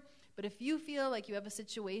accord. But if you feel like you have a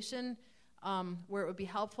situation where it would be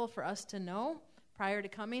helpful for us to know prior to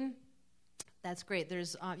coming, that's great.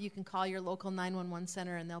 There's you can call your local 911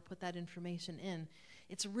 center, and they'll put that information in.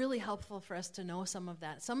 It's really helpful for us to know some of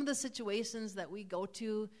that. Some of the situations that we go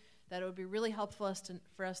to that it would be really helpful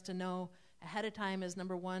for us to know ahead of time is,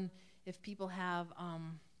 number one, if people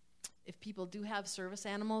do have service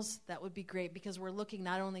animals, that would be great, because we're looking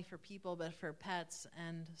not only for people but for pets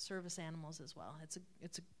and service animals as well. It's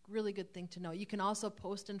a really good thing to know. You can also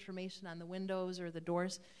post information on the windows or the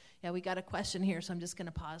doors. Yeah, we got a question here, so I'm just going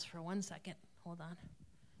to pause for 1 second. Hold on.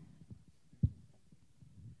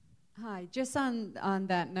 Hi, just on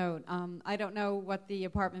that note, I don't know what the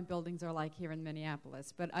apartment buildings are like here in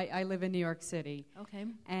Minneapolis, but I live in New York City. Okay.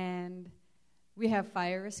 And we have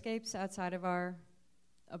fire escapes outside of our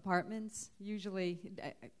apartments. Usually,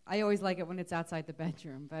 I always like it when it's outside the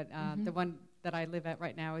bedroom, but the one that I live at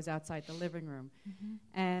right now is outside the living room.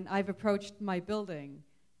 And I've approached my building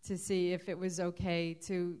to see if it was okay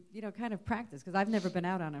to, kind of practice, because I've never been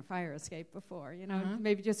out on a fire escape before,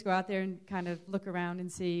 maybe just go out there and kind of look around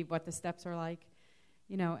and see what the steps are like,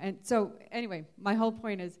 And so, anyway, my whole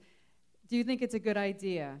point is, do you think it's a good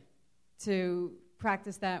idea to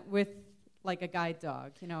practice that with, like, a guide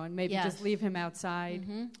dog, and maybe just leave him outside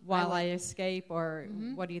while I escape, or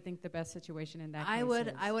what do you think the best situation in that case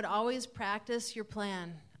is? I would always practice your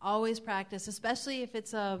plan. Always practice, especially if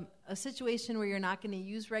it's a situation where you're not going to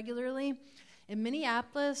use regularly. In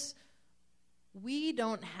Minneapolis, we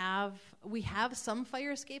have some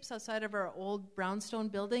fire escapes outside of our old brownstone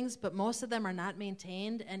buildings, but most of them are not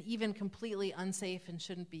maintained and even completely unsafe and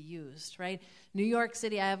shouldn't be used, right? New York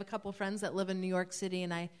City, I have a couple friends that live in New York City,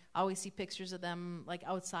 and I always see pictures of them like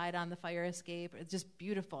outside on the fire escape. It's just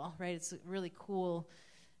beautiful, right? It's really cool.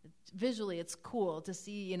 Visually, it's cool to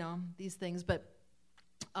see, these things, but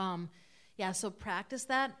so practice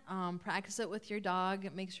that. Practice it with your dog.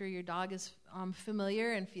 Make sure your dog is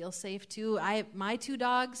familiar and feels safe too. My two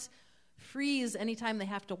dogs freeze anytime they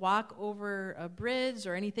have to walk over a bridge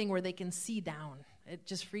or anything where they can see down. It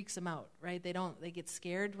just freaks them out, right? They get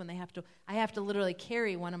scared when they have to. I have to literally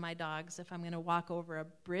carry one of my dogs if I'm going to walk over a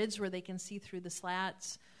bridge where they can see through the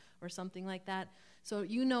slats or something like that. So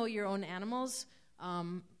your own animals.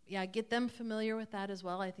 Get them familiar with that as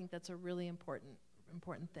well. I think that's a really important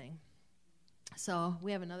thing. So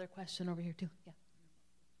we have another question over here too. Yeah.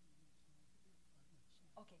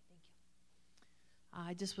 Okay, thank you.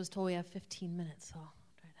 I just was told we have 15 minutes, so I'll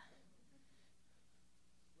try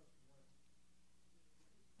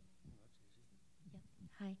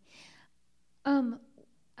to. Hi.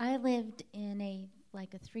 I lived in a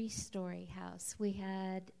 3-story house. We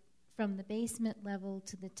had from the basement level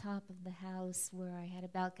to the top of the house, where I had a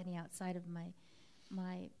balcony outside of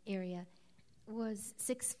my area, was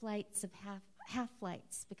 6 flights of half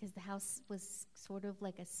flights, because the house was sort of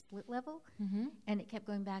like a split level, and it kept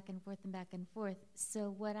going back and forth and back and forth.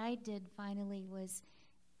 So what I did finally was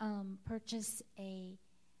purchase a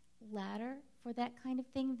ladder for that kind of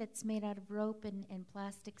thing that's made out of rope and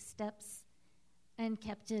plastic steps, and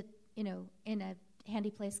kept it, in a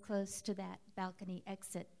handy place close to that balcony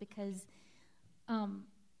exit, because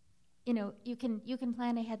you can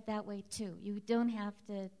plan ahead that way too. You don't have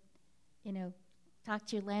to talk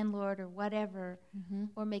to your landlord or whatever,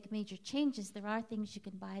 or make major changes. There are things you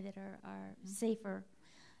can buy that are safer.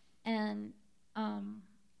 And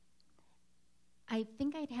I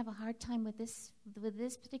think I'd have a hard time with this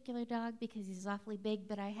particular dog, because he's awfully big,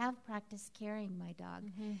 but I have practiced carrying my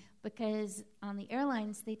dog, because on the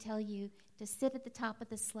airlines they tell you to sit at the top of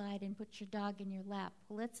the slide and put your dog in your lap.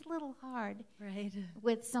 Well, it's a little hard, right,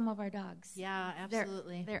 with some of our dogs. Yeah,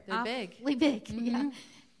 absolutely. They're big. Awfully big, yeah.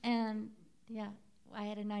 And I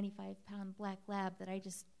had a 95-pound black lab that I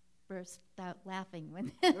just burst out laughing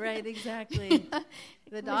when. Right, exactly.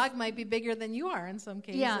 The dog might be bigger than you are in some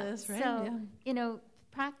cases, right? So,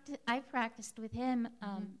 I practiced with him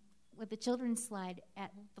with the children's slide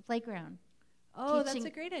at the playground. Oh, that's a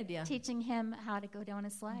great idea. Teaching him how to go down a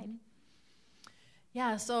slide.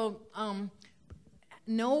 Yeah, so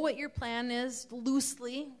know what your plan is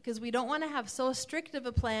loosely, because we don't want to have so strict of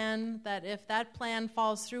a plan that if that plan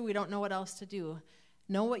falls through, we don't know what else to do.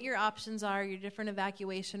 Know what your options are, your different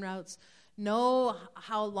evacuation routes. know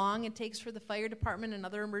how long it takes for the fire department and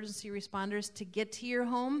other emergency responders to get to your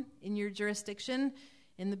home in your jurisdiction.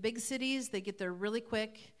 In the big cities, they get there really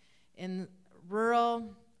quick. In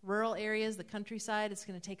rural areas, the countryside, it's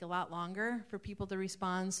going to take a lot longer for people to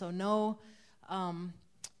respond. So know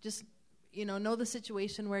the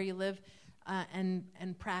situation where you live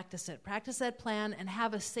and practice it. Practice that plan and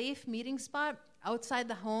have a safe meeting spot outside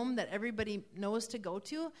the home that everybody knows to go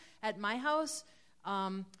to. At my house,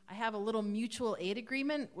 I have a little mutual aid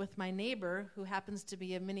agreement with my neighbor who happens to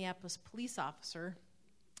be a Minneapolis police officer.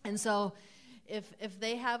 And so if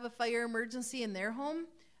they have a fire emergency in their home,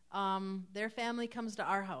 their family comes to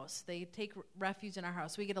our house. They take refuge in our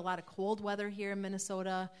house. We get a lot of cold weather here in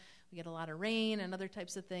Minnesota. We get a lot of rain and other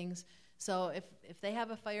types of things. So if they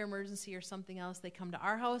have a fire emergency or something else, they come to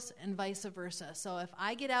our house and vice versa. So if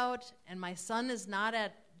I get out and my son is not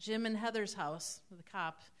at Jim and Heather's house, the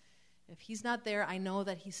cop, if he's not there, I know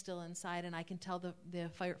that he's still inside, and I can tell the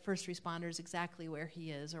first responders exactly where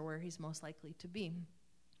he is or where he's most likely to be.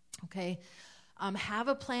 Okay? Have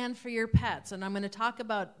a plan for your pets, and I'm going to talk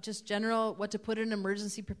about just general what to put in an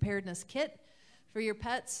emergency preparedness kit for your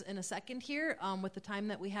pets in a second here with the time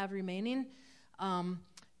that we have remaining.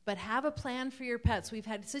 But have a plan for your pets. We've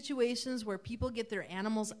had situations where people get their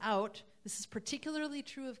animals out. This is particularly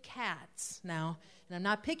true of cats now, and I'm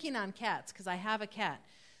not picking on cats because I have a cat.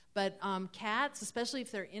 But cats, especially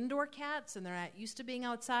if they're indoor cats and they're not used to being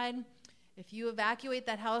outside, if you evacuate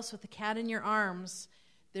that house with the cat in your arms,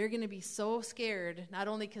 they're going to be so scared, not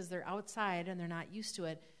only because they're outside and they're not used to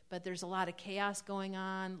it, but there's a lot of chaos going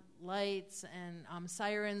on, lights and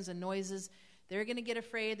sirens and noises. They're going to get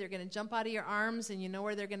afraid. They're going to jump out of your arms, and you know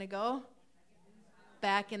where they're going to go?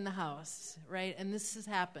 Back in the house, right? And this has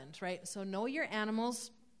happened, right? So know your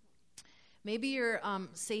animals. Maybe your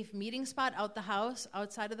safe meeting spot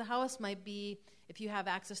outside of the house might be if you have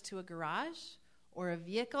access to a garage or a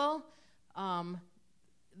vehicle.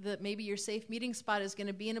 Maybe your safe meeting spot is going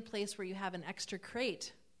to be in a place where you have an extra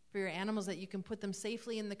crate for your animals that you can put them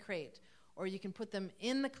safely in the crate. Or you can put them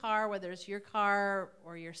in the car, whether it's your car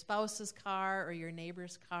or your spouse's car or your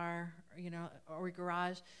neighbor's car, or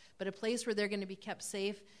garage, but a place where they're going to be kept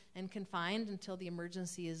safe and confined until the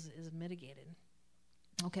emergency is mitigated.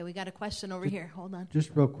 Okay, we got a question over here. Hold on.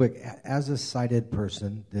 Just real quick, as a sighted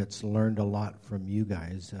person that's learned a lot from you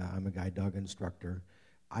guys, I'm a guide dog instructor,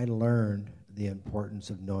 I learned the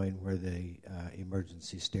importance of knowing where the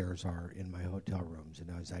emergency stairs are in my hotel rooms, and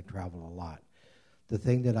as I travel a lot. The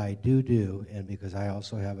thing that I do, and because I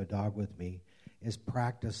also have a dog with me, is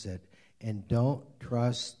practice it. And don't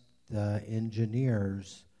trust the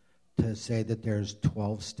engineers to say that there's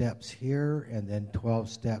 12 steps here and then 12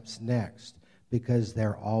 steps next, because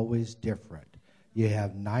they're always different. You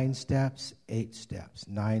have 9 steps, 8 steps,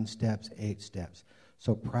 9 steps, 8 steps.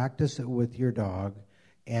 So practice it with your dog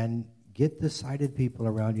and get the sighted people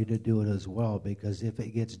around you to do it as well, because if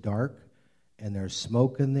it gets dark and there's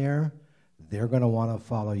smoke in there, they're going to want to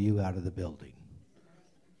follow you out of the building.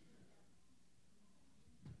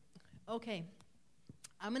 Okay.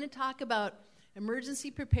 I'm going to talk about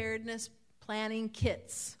emergency preparedness planning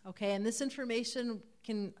kits. Okay, and this information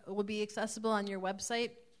will be accessible on your website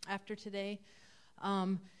after today.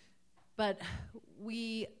 But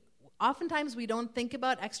oftentimes we don't think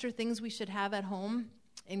about extra things we should have at home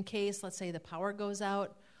in case, let's say, the power goes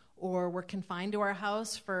out, or we're confined to our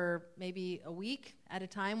house for maybe a week at a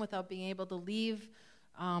time without being able to leave.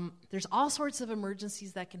 There's all sorts of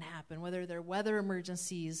emergencies that can happen, whether they're weather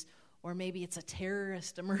emergencies, or maybe it's a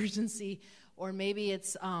terrorist emergency, or maybe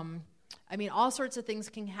it's, all sorts of things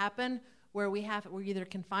can happen where we're either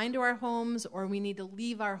confined to our homes or we need to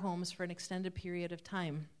leave our homes for an extended period of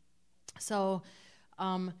time. So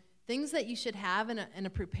things that you should have in a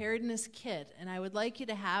preparedness kit, and I would like you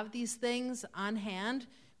to have these things on hand,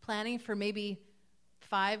 planning for maybe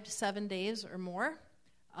 5 to 7 days or more,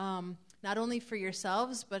 not only for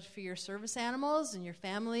yourselves, but for your service animals and your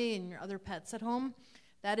family and your other pets at home.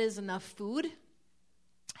 That is enough food.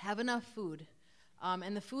 Have enough food.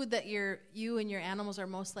 And the food that you and your animals are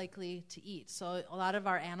most likely to eat. So a lot of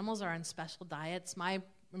our animals are on special diets. My,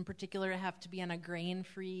 in particular, have to be on a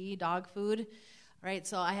grain-free dog food. Right?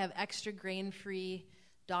 So I have extra grain-free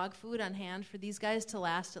dog food on hand for these guys to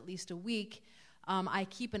last at least a week. I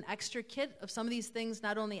keep an extra kit of some of these things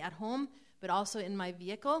not only at home, but also in my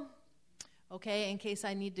vehicle. Okay, in case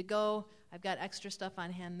I need to go, I've got extra stuff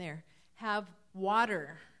on hand there. Have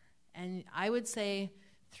water, and I would say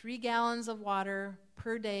 3 gallons of water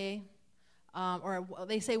per day, or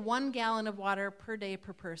they say 1 gallon of water per day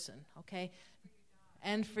per person, okay?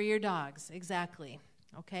 And for your dogs, exactly,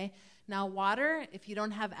 okay? Now water, if you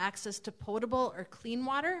don't have access to potable or clean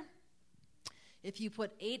water, If you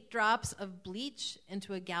put 8 drops of bleach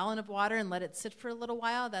into a gallon of water and let it sit for a little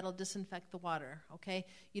while, that'll disinfect the water, okay?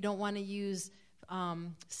 You don't want to use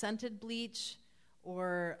scented bleach,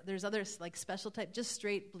 or there's others like special type, just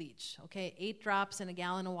straight bleach, okay? 8 drops in a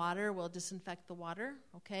gallon of water will disinfect the water,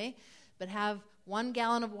 okay? But have 1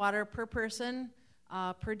 gallon of water per person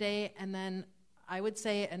per day, and then I would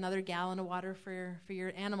say another gallon of water for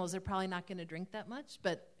your animals. They're probably not going to drink that much,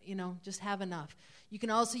 but, just have enough. You can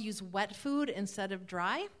also use wet food instead of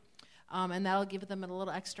dry, and that'll give them a little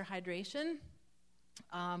extra hydration.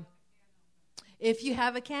 If you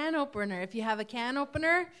have a can opener,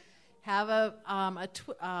 have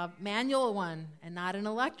a manual one and not an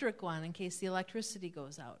electric one in case the electricity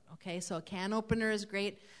goes out. Okay, so a can opener is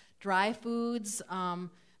great. Dry foods,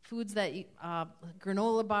 foods that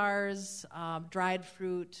granola bars, dried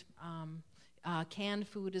fruit, canned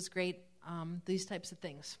food is great. These types of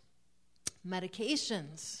things.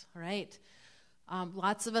 Medications, all right.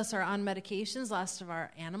 Lots of us are on medications. Lots of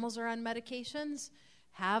our animals are on medications.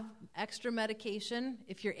 Have extra medication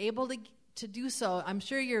if you're able to do so. I'm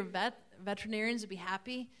sure your veterinarians would be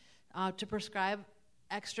happy to prescribe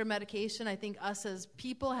extra medication. I think us as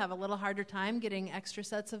people have a little harder time getting extra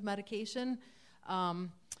sets of medication.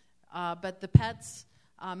 But the pets,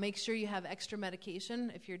 make sure you have extra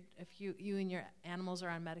medication if you and your animals are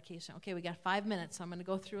on medication. Okay, we got 5 minutes, so I'm going to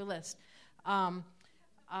go through a list.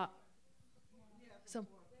 So,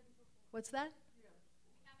 what's that?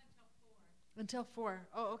 Until 4.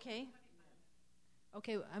 Oh, okay.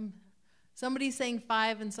 Okay, somebody's saying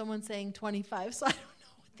 5 and someone's saying 25, so I don't know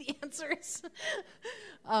what the answer is.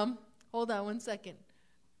 Hold on one second.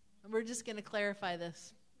 We're just going to clarify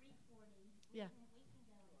this. Yeah.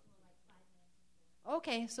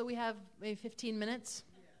 Okay, so we have maybe 15 minutes.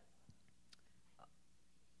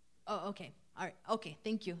 Oh, okay. All right. Okay,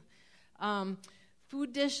 thank you.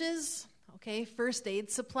 Food dishes, okay, first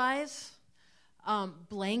aid supplies,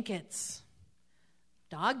 blankets,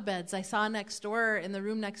 dog beds. I saw next door, in the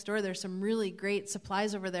room next door, there's some really great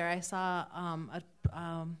supplies over there. I saw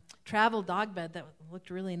a travel dog bed that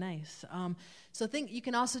looked really nice. So you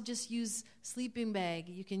can also just use sleeping bag.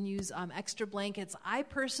 You can use extra blankets. I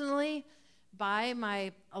personally buy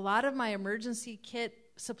a lot of my emergency kit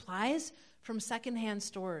supplies from secondhand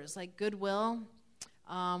stores like Goodwill.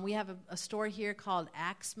 We have a store here called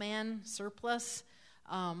Axeman Surplus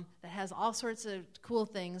that has all sorts of cool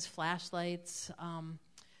things, flashlights,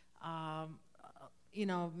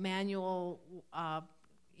 manual,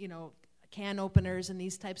 can openers and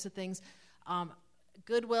these types of things.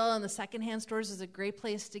 Goodwill and the secondhand stores is a great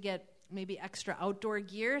place to get maybe extra outdoor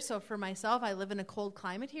gear. So for myself, I live in a cold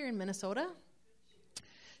climate here in Minnesota.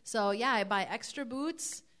 So yeah, I buy extra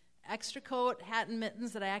boots, extra coat, hat, and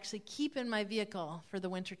mittens that I actually keep in my vehicle for the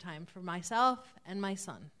wintertime for myself and my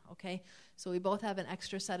son, okay? So we both have an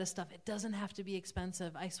extra set of stuff. It doesn't have to be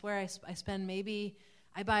expensive. I swear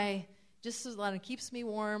I buy just as long as it keeps me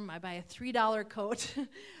warm. I buy a $3 coat.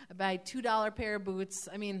 I buy a $2 pair of boots.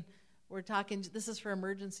 I mean, we're talking, this is for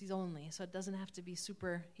emergencies only, so it doesn't have to be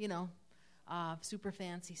super, super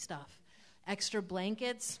fancy stuff. Extra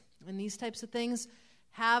blankets and these types of things.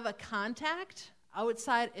 Have a contact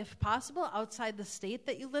outside, if possible, outside the state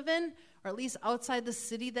that you live in, or at least outside the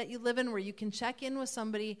city that you live in, where you can check in with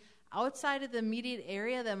somebody outside of the immediate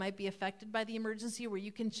area that might be affected by the emergency, where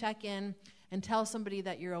you can check in and tell somebody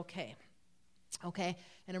that you're okay. Okay?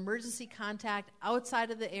 An emergency contact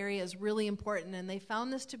outside of the area is really important, and they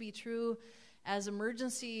found this to be true as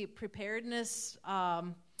emergency preparedness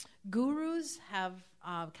gurus have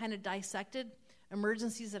kind of dissected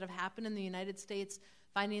emergencies that have happened in the United States,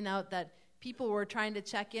 finding out that people were trying to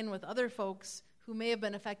check in with other folks who may have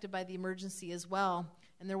been affected by the emergency as well,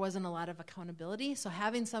 and there wasn't a lot of accountability. So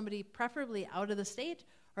having somebody preferably out of the state,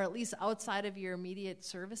 or at least outside of your immediate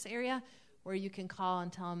service area, where you can call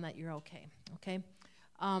and tell them that you're okay. Okay?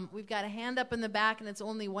 We've got a hand up in the back, and it's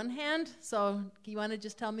only one hand, so you want to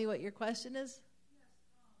just tell me what your question is?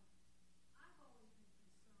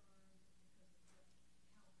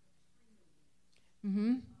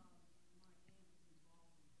 Mm-hmm.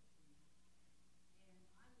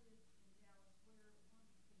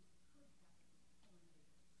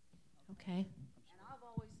 Okay. And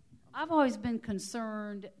I've always been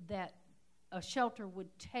concerned that a shelter would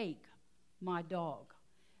take my dog,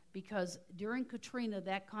 because during Katrina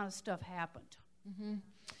that kind of stuff happened. Mm-hmm.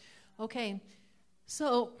 Okay.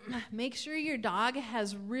 So make sure your dog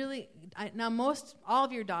has really, all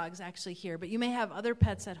of your dogs actually here, but you may have other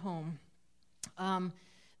pets at home.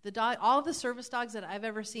 All of the service dogs that I've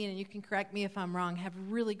ever seen, and you can correct me if I'm wrong, have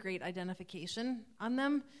really great identification on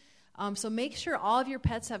them. So make sure all of your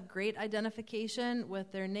pets have great identification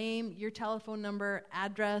with their name, your telephone number,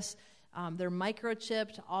 address, they're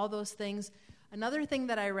microchipped, all those things. Another thing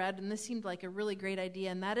that I read, and this seemed like a really great idea,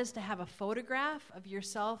 and that is to have a photograph of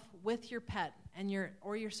yourself with your pet and your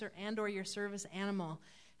service animal.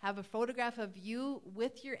 Have a photograph of you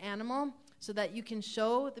with your animal so that you can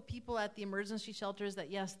show the people at the emergency shelters that,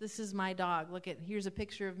 yes, this is my dog. Look, here's a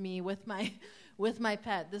picture of me with my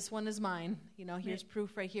pet. This one is mine. Here's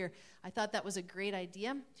proof right here. I thought that was a great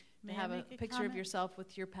idea to have a picture of yourself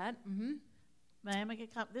with your pet. Mm-hmm. May I make a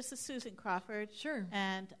comment? This is Susan Crawford. Sure.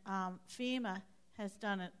 And FEMA has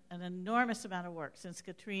done an enormous amount of work since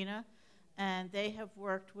Katrina, and they have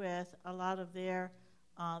worked with a lot of their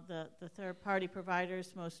the third-party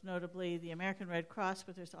providers, most notably the American Red Cross,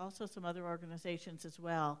 but there's also some other organizations as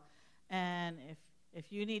well. And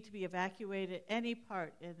if you need to be evacuated, any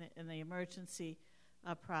part in the emergency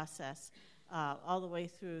process, all the way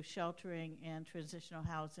through sheltering and transitional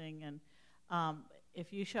housing, and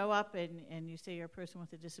if you show up and you say you're a person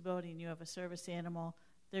with a disability and you have a service animal,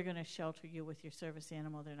 they're going to shelter you with your service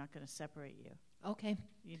animal. They're not going to separate you. Okay.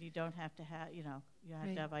 You don't have to have, you have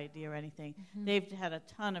Right. to have ID or anything. Mm-hmm. They've had a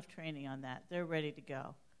ton of training on that. They're ready to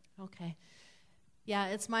go. Okay. Yeah,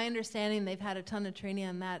 it's my understanding they've had a ton of training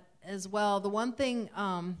on that as well. The one thing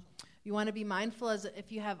you want to be mindful is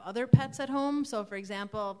if you have other pets at home. So, for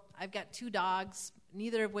example, I've got 2 dogs,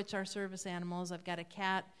 neither of which are service animals. I've got a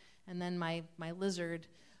cat and then my lizard.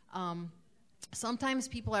 Sometimes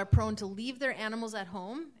people are prone to leave their animals at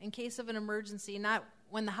home in case of an emergency, not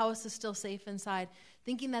when the house is still safe inside,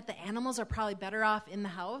 thinking that the animals are probably better off in the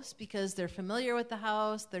house because they're familiar with the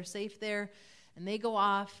house, they're safe there, and they go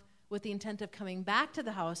off with the intent of coming back to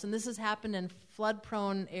the house. And this has happened in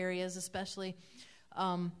flood-prone areas especially.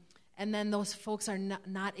 And then those folks are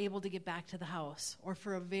not able to get back to the house or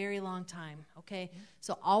for a very long time, okay? Mm-hmm.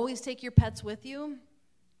 So always take your pets with you.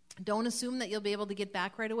 Don't assume that you'll be able to get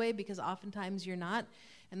back right away because oftentimes you're not.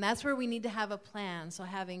 And that's where we need to have a plan. So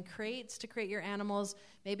having crates to crate your animals,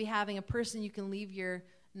 maybe having a person you can leave your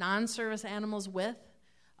non-service animals with,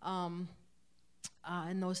 and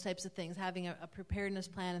those types of things. Having a preparedness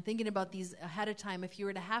plan and thinking about these ahead of time. If you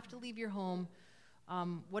were to have to leave your home,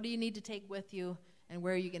 what do you need to take with you, and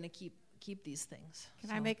where are you going to keep these things?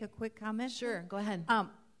 Can I make a quick comment? Sure, go ahead.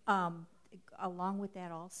 Along with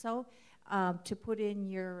that also, to put in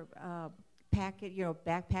your packet,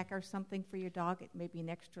 backpack or something for your dog, maybe an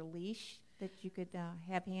extra leash that you could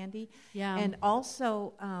have handy. Yeah. And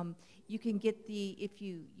also, you can get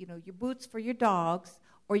your boots for your dogs,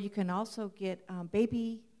 or you can also get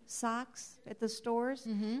baby socks at the stores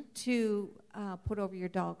to put over your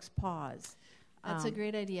dog's paws. That's a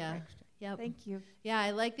great idea. Yep. Thank you. Yeah,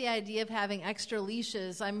 I like the idea of having extra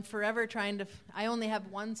leashes. I'm forever trying to. I only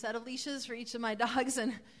have one set of leashes for each of my dogs,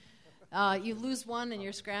 and you lose one and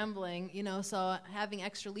you're scrambling. So having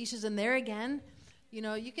extra leashes, and there again,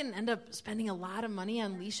 you can end up spending a lot of money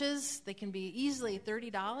on leashes. They can be easily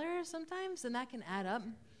 $30 sometimes, and that can add up.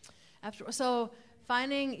 So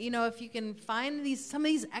finding, if you can find some of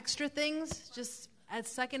these extra things just at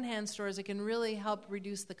secondhand stores, it can really help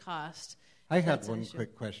reduce the cost. I had one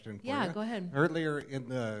quick question for you. Yeah, go ahead. Earlier in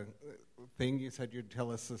the thing, you said you'd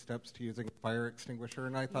tell us the steps to using a fire extinguisher,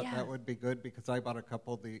 and I thought that would be good because I bought a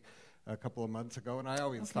couple of months ago, and I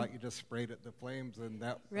always thought you just sprayed at the flames, and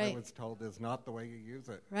that I was told is not the way you use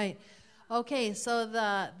it. Right. Okay, so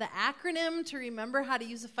the acronym to remember how to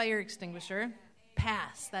use a fire extinguisher,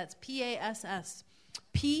 PASS, that's P-A-S-S.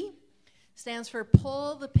 P stands for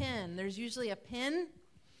pull the pin. There's usually a pin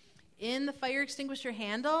in the fire extinguisher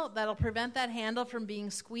handle that'll prevent that handle from being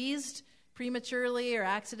squeezed prematurely or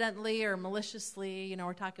accidentally or maliciously.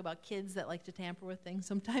 We're talking about kids that like to tamper with things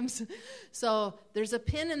sometimes. So there's a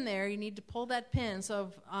pin in there. You need to pull that pin.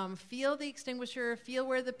 So feel the extinguisher, feel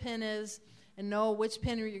where the pin is, and know which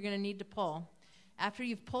pin you're going to need to pull. After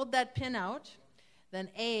you've pulled that pin out, then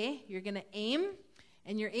you're going to aim,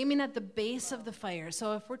 and you're aiming at the base of the fire.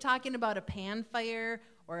 So if we're talking about a pan fire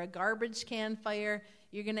or a garbage can fire,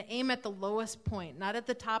 you're going to aim at the lowest point, not at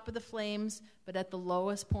the top of the flames, but at the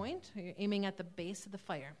lowest point. You're aiming at the base of the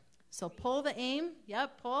fire. So pull the aim.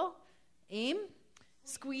 Yep, pull. Aim.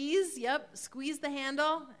 Squeeze. Yep, squeeze the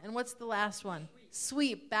handle. And what's the last one?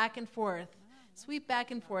 Sweep back and forth. Sweep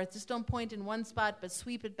back and forth. Just don't point in one spot, but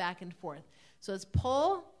sweep it back and forth. So it's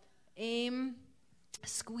pull, aim,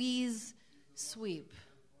 squeeze, sweep.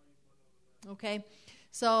 Okay?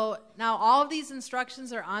 So now all of these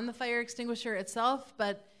instructions are on the fire extinguisher itself,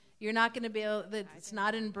 but you're not going to be able, it's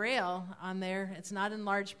not in Braille on there. It's not in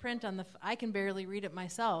large print I can barely read it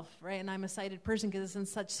myself, right? And I'm a sighted person because it's in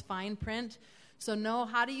such fine print. So know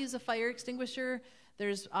how to use a fire extinguisher.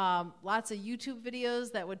 There's lots of YouTube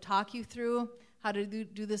videos that would talk you through how to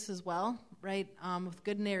do this as well, right, with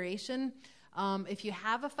good narration. If you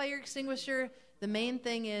have a fire extinguisher, the main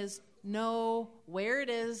thing is know where it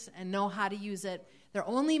is and know how to use it. They're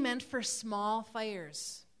only meant for small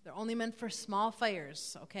fires.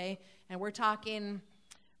 Okay? And we're talking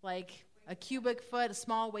like a cubic foot, a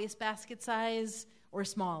small wastebasket size, or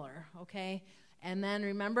smaller, okay? And then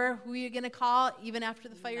remember who you're going to call even after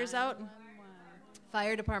the fire's out?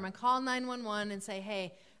 Fire department. Call 911 and say,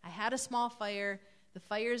 hey, I had a small fire, the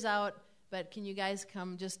fire's out, but can you guys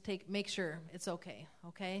come just make sure it's okay,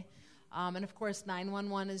 okay? And of course,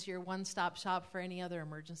 911 is your one-stop shop for any other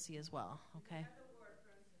emergency as well, okay?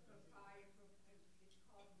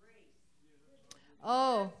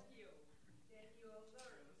 Oh.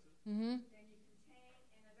 Mm-hmm.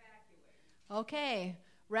 Okay.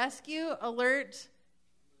 Rescue, alert,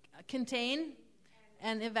 contain,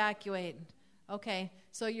 and evacuate. Okay.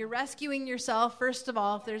 So you're rescuing yourself, first of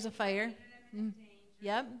all, if there's a fire. Mm.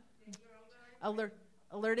 Yep.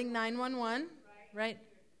 Alerting 911. Right.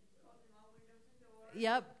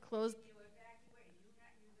 Yep. Close.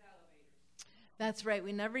 That's right.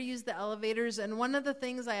 We never use the elevators. And one of the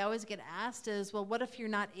things I always get asked is, well, what if you're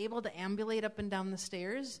not able to ambulate up and down the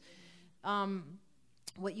stairs?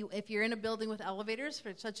 If you're in a building with elevators,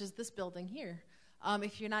 such as this building here,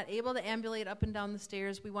 if you're not able to ambulate up and down the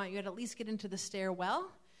stairs, we want you to at least get into the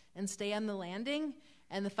stairwell and stay on the landing,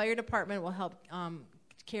 and the fire department will help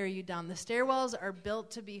carry you down. The stairwells are built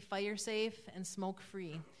to be fire safe and smoke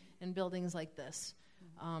free in buildings like this.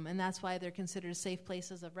 And that's why they're considered safe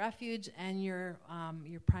places of refuge and your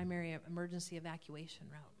primary emergency evacuation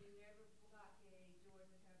route.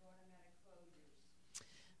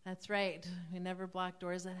 That's right. We never block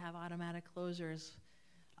doors that have automatic closures.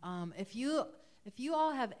 If you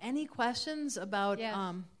all have any questions about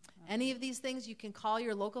any of these things, you can call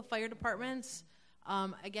your local fire departments.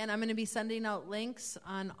 Again, I'm going to be sending out links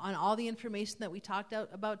on all the information that we talked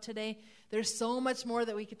about today. There's so much more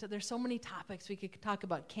that there's so many topics we could talk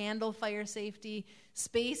about. Candle fire safety,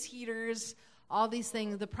 space heaters, all these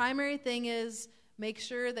things. The primary thing is make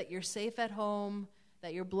sure that you're safe at home,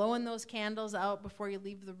 that you're blowing those candles out before you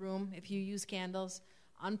leave the room if you use candles,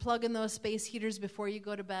 unplugging those space heaters before you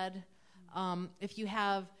go to bed. If you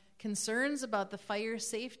have concerns about the fire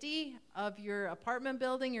safety of your apartment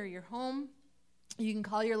building or your home, you can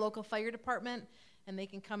call your local fire department and they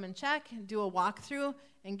can come and check and do a walkthrough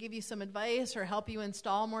and give you some advice or help you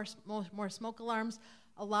install more smoke alarms.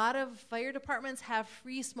 A lot of fire departments have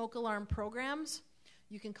free smoke alarm programs.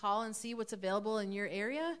 You can call and see what's available in your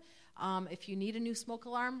area. If you need a new smoke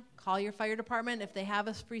alarm, call your fire department. If they have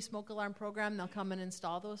a free smoke alarm program, they'll come and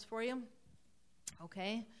install those for you.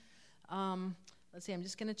 Okay. Let's see, I'm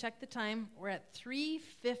just going to check the time. We're at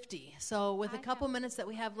 3:50. So with a couple minutes that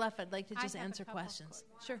we have left, I'd like to just answer questions.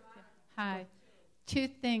 Sure. Hi. Two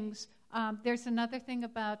things. There's another thing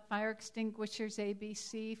about fire extinguishers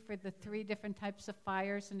ABC for the 3 different types of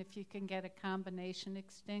fires, and if you can get a combination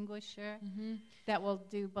extinguisher that will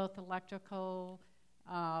do both electrical,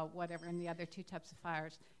 whatever, and the other 2 types of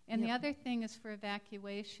fires. And the other thing is for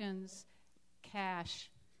evacuations, cash,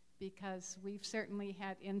 because we've certainly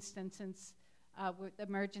had instances with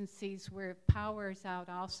emergencies where power's out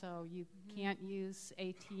also. You can't use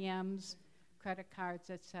ATMs, credit cards,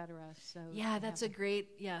 etc. So that's a great,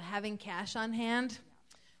 having cash on hand.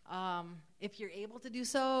 If you're able to do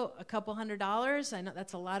so, a couple $100s, I know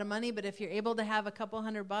that's a lot of money, but if you're able to have a couple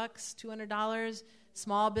 $100, $200,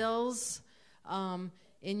 small bills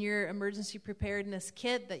in your emergency preparedness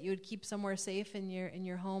kit that you would keep somewhere safe in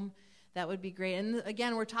your home, that would be great. And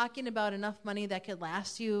again, we're talking about enough money that could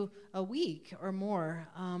last you a week or more.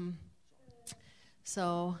 And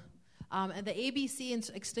the ABC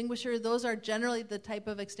extinguisher, those are generally the type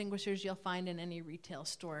of extinguishers you'll find in any retail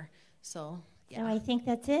store. So I think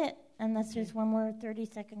that's it, unless there's one more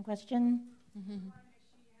 30-second question.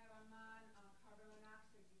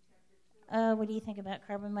 What do you think about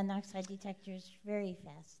carbon monoxide detectors? Very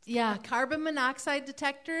fast. Yeah, carbon monoxide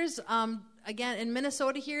detectors. Again, in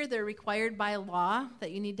Minnesota here, they're required by law that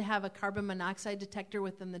you need to have a carbon monoxide detector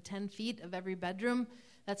within the 10 feet of every bedroom.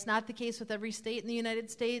 That's not the case with every state in the United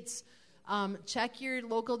States. Check your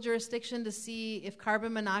local jurisdiction to see if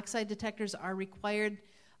carbon monoxide detectors are required.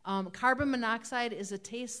 Carbon monoxide is a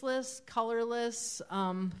tasteless, colorless,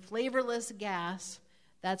 flavorless gas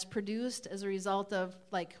that's produced as a result of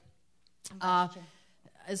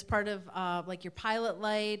as part of your pilot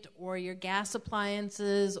light or your gas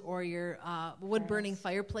appliances or your wood-burning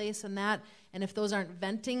fireplace and that. And if those aren't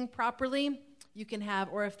venting properly, you can have,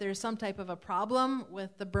 or if there's some type of a problem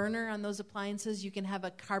with the burner on those appliances, you can have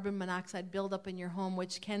a carbon monoxide buildup in your home,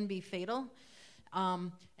 which can be fatal.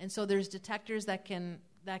 And so there's detectors that can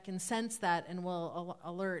sense that and will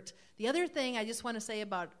alert. The other thing I just want to say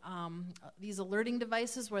about these alerting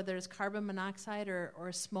devices where there's carbon monoxide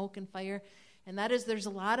or smoke and fire, and that is there's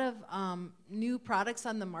a lot of new products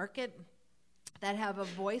on the market that have a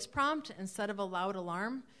voice prompt instead of a loud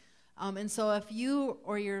alarm. And so if you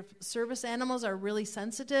or your service animals are really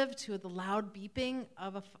sensitive to the loud beeping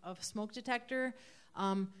of a smoke detector,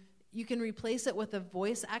 you can replace it with a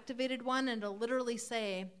voice-activated one, and it'll literally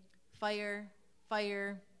say, fire,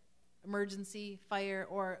 fire, emergency, fire,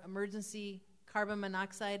 or emergency carbon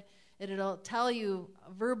monoxide. It'll tell you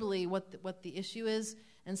verbally what the issue is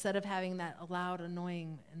instead of having that loud,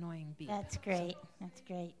 annoying beep. That's great. That's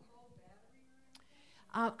great.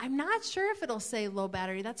 I'm not sure if it'll say low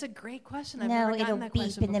battery. That's a great question. I've No, never gotten it'll that beep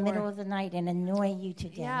question in the before. middle of the night and annoy you to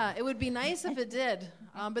death. Yeah, it would be nice if it did.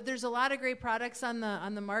 But there's a lot of great products on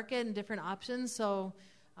the market and different options. So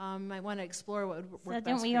might want to explore what would work So best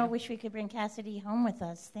don't for we you. all wish we could bring Cassidy home with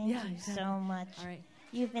us? Thank you exactly. so much. All right.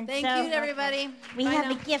 You've been Thank so you, everybody. We Bye have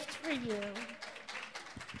now. a gift for you.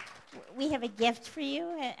 We have a gift for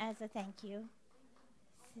you as a thank you.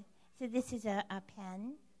 So this is a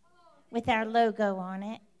pen with our logo on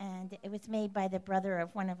it, and it was made by the brother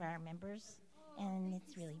of one of our members, and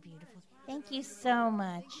it's really beautiful. Thank you so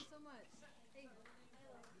much.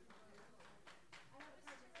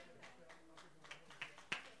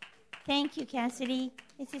 Thank you, Cassidy.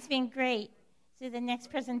 This has been great. So the next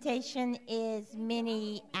presentation is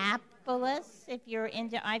Minneapolis, if you're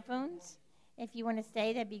into iPhones. If you want to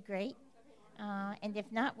stay, that'd be great. And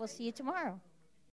if not, we'll see you tomorrow.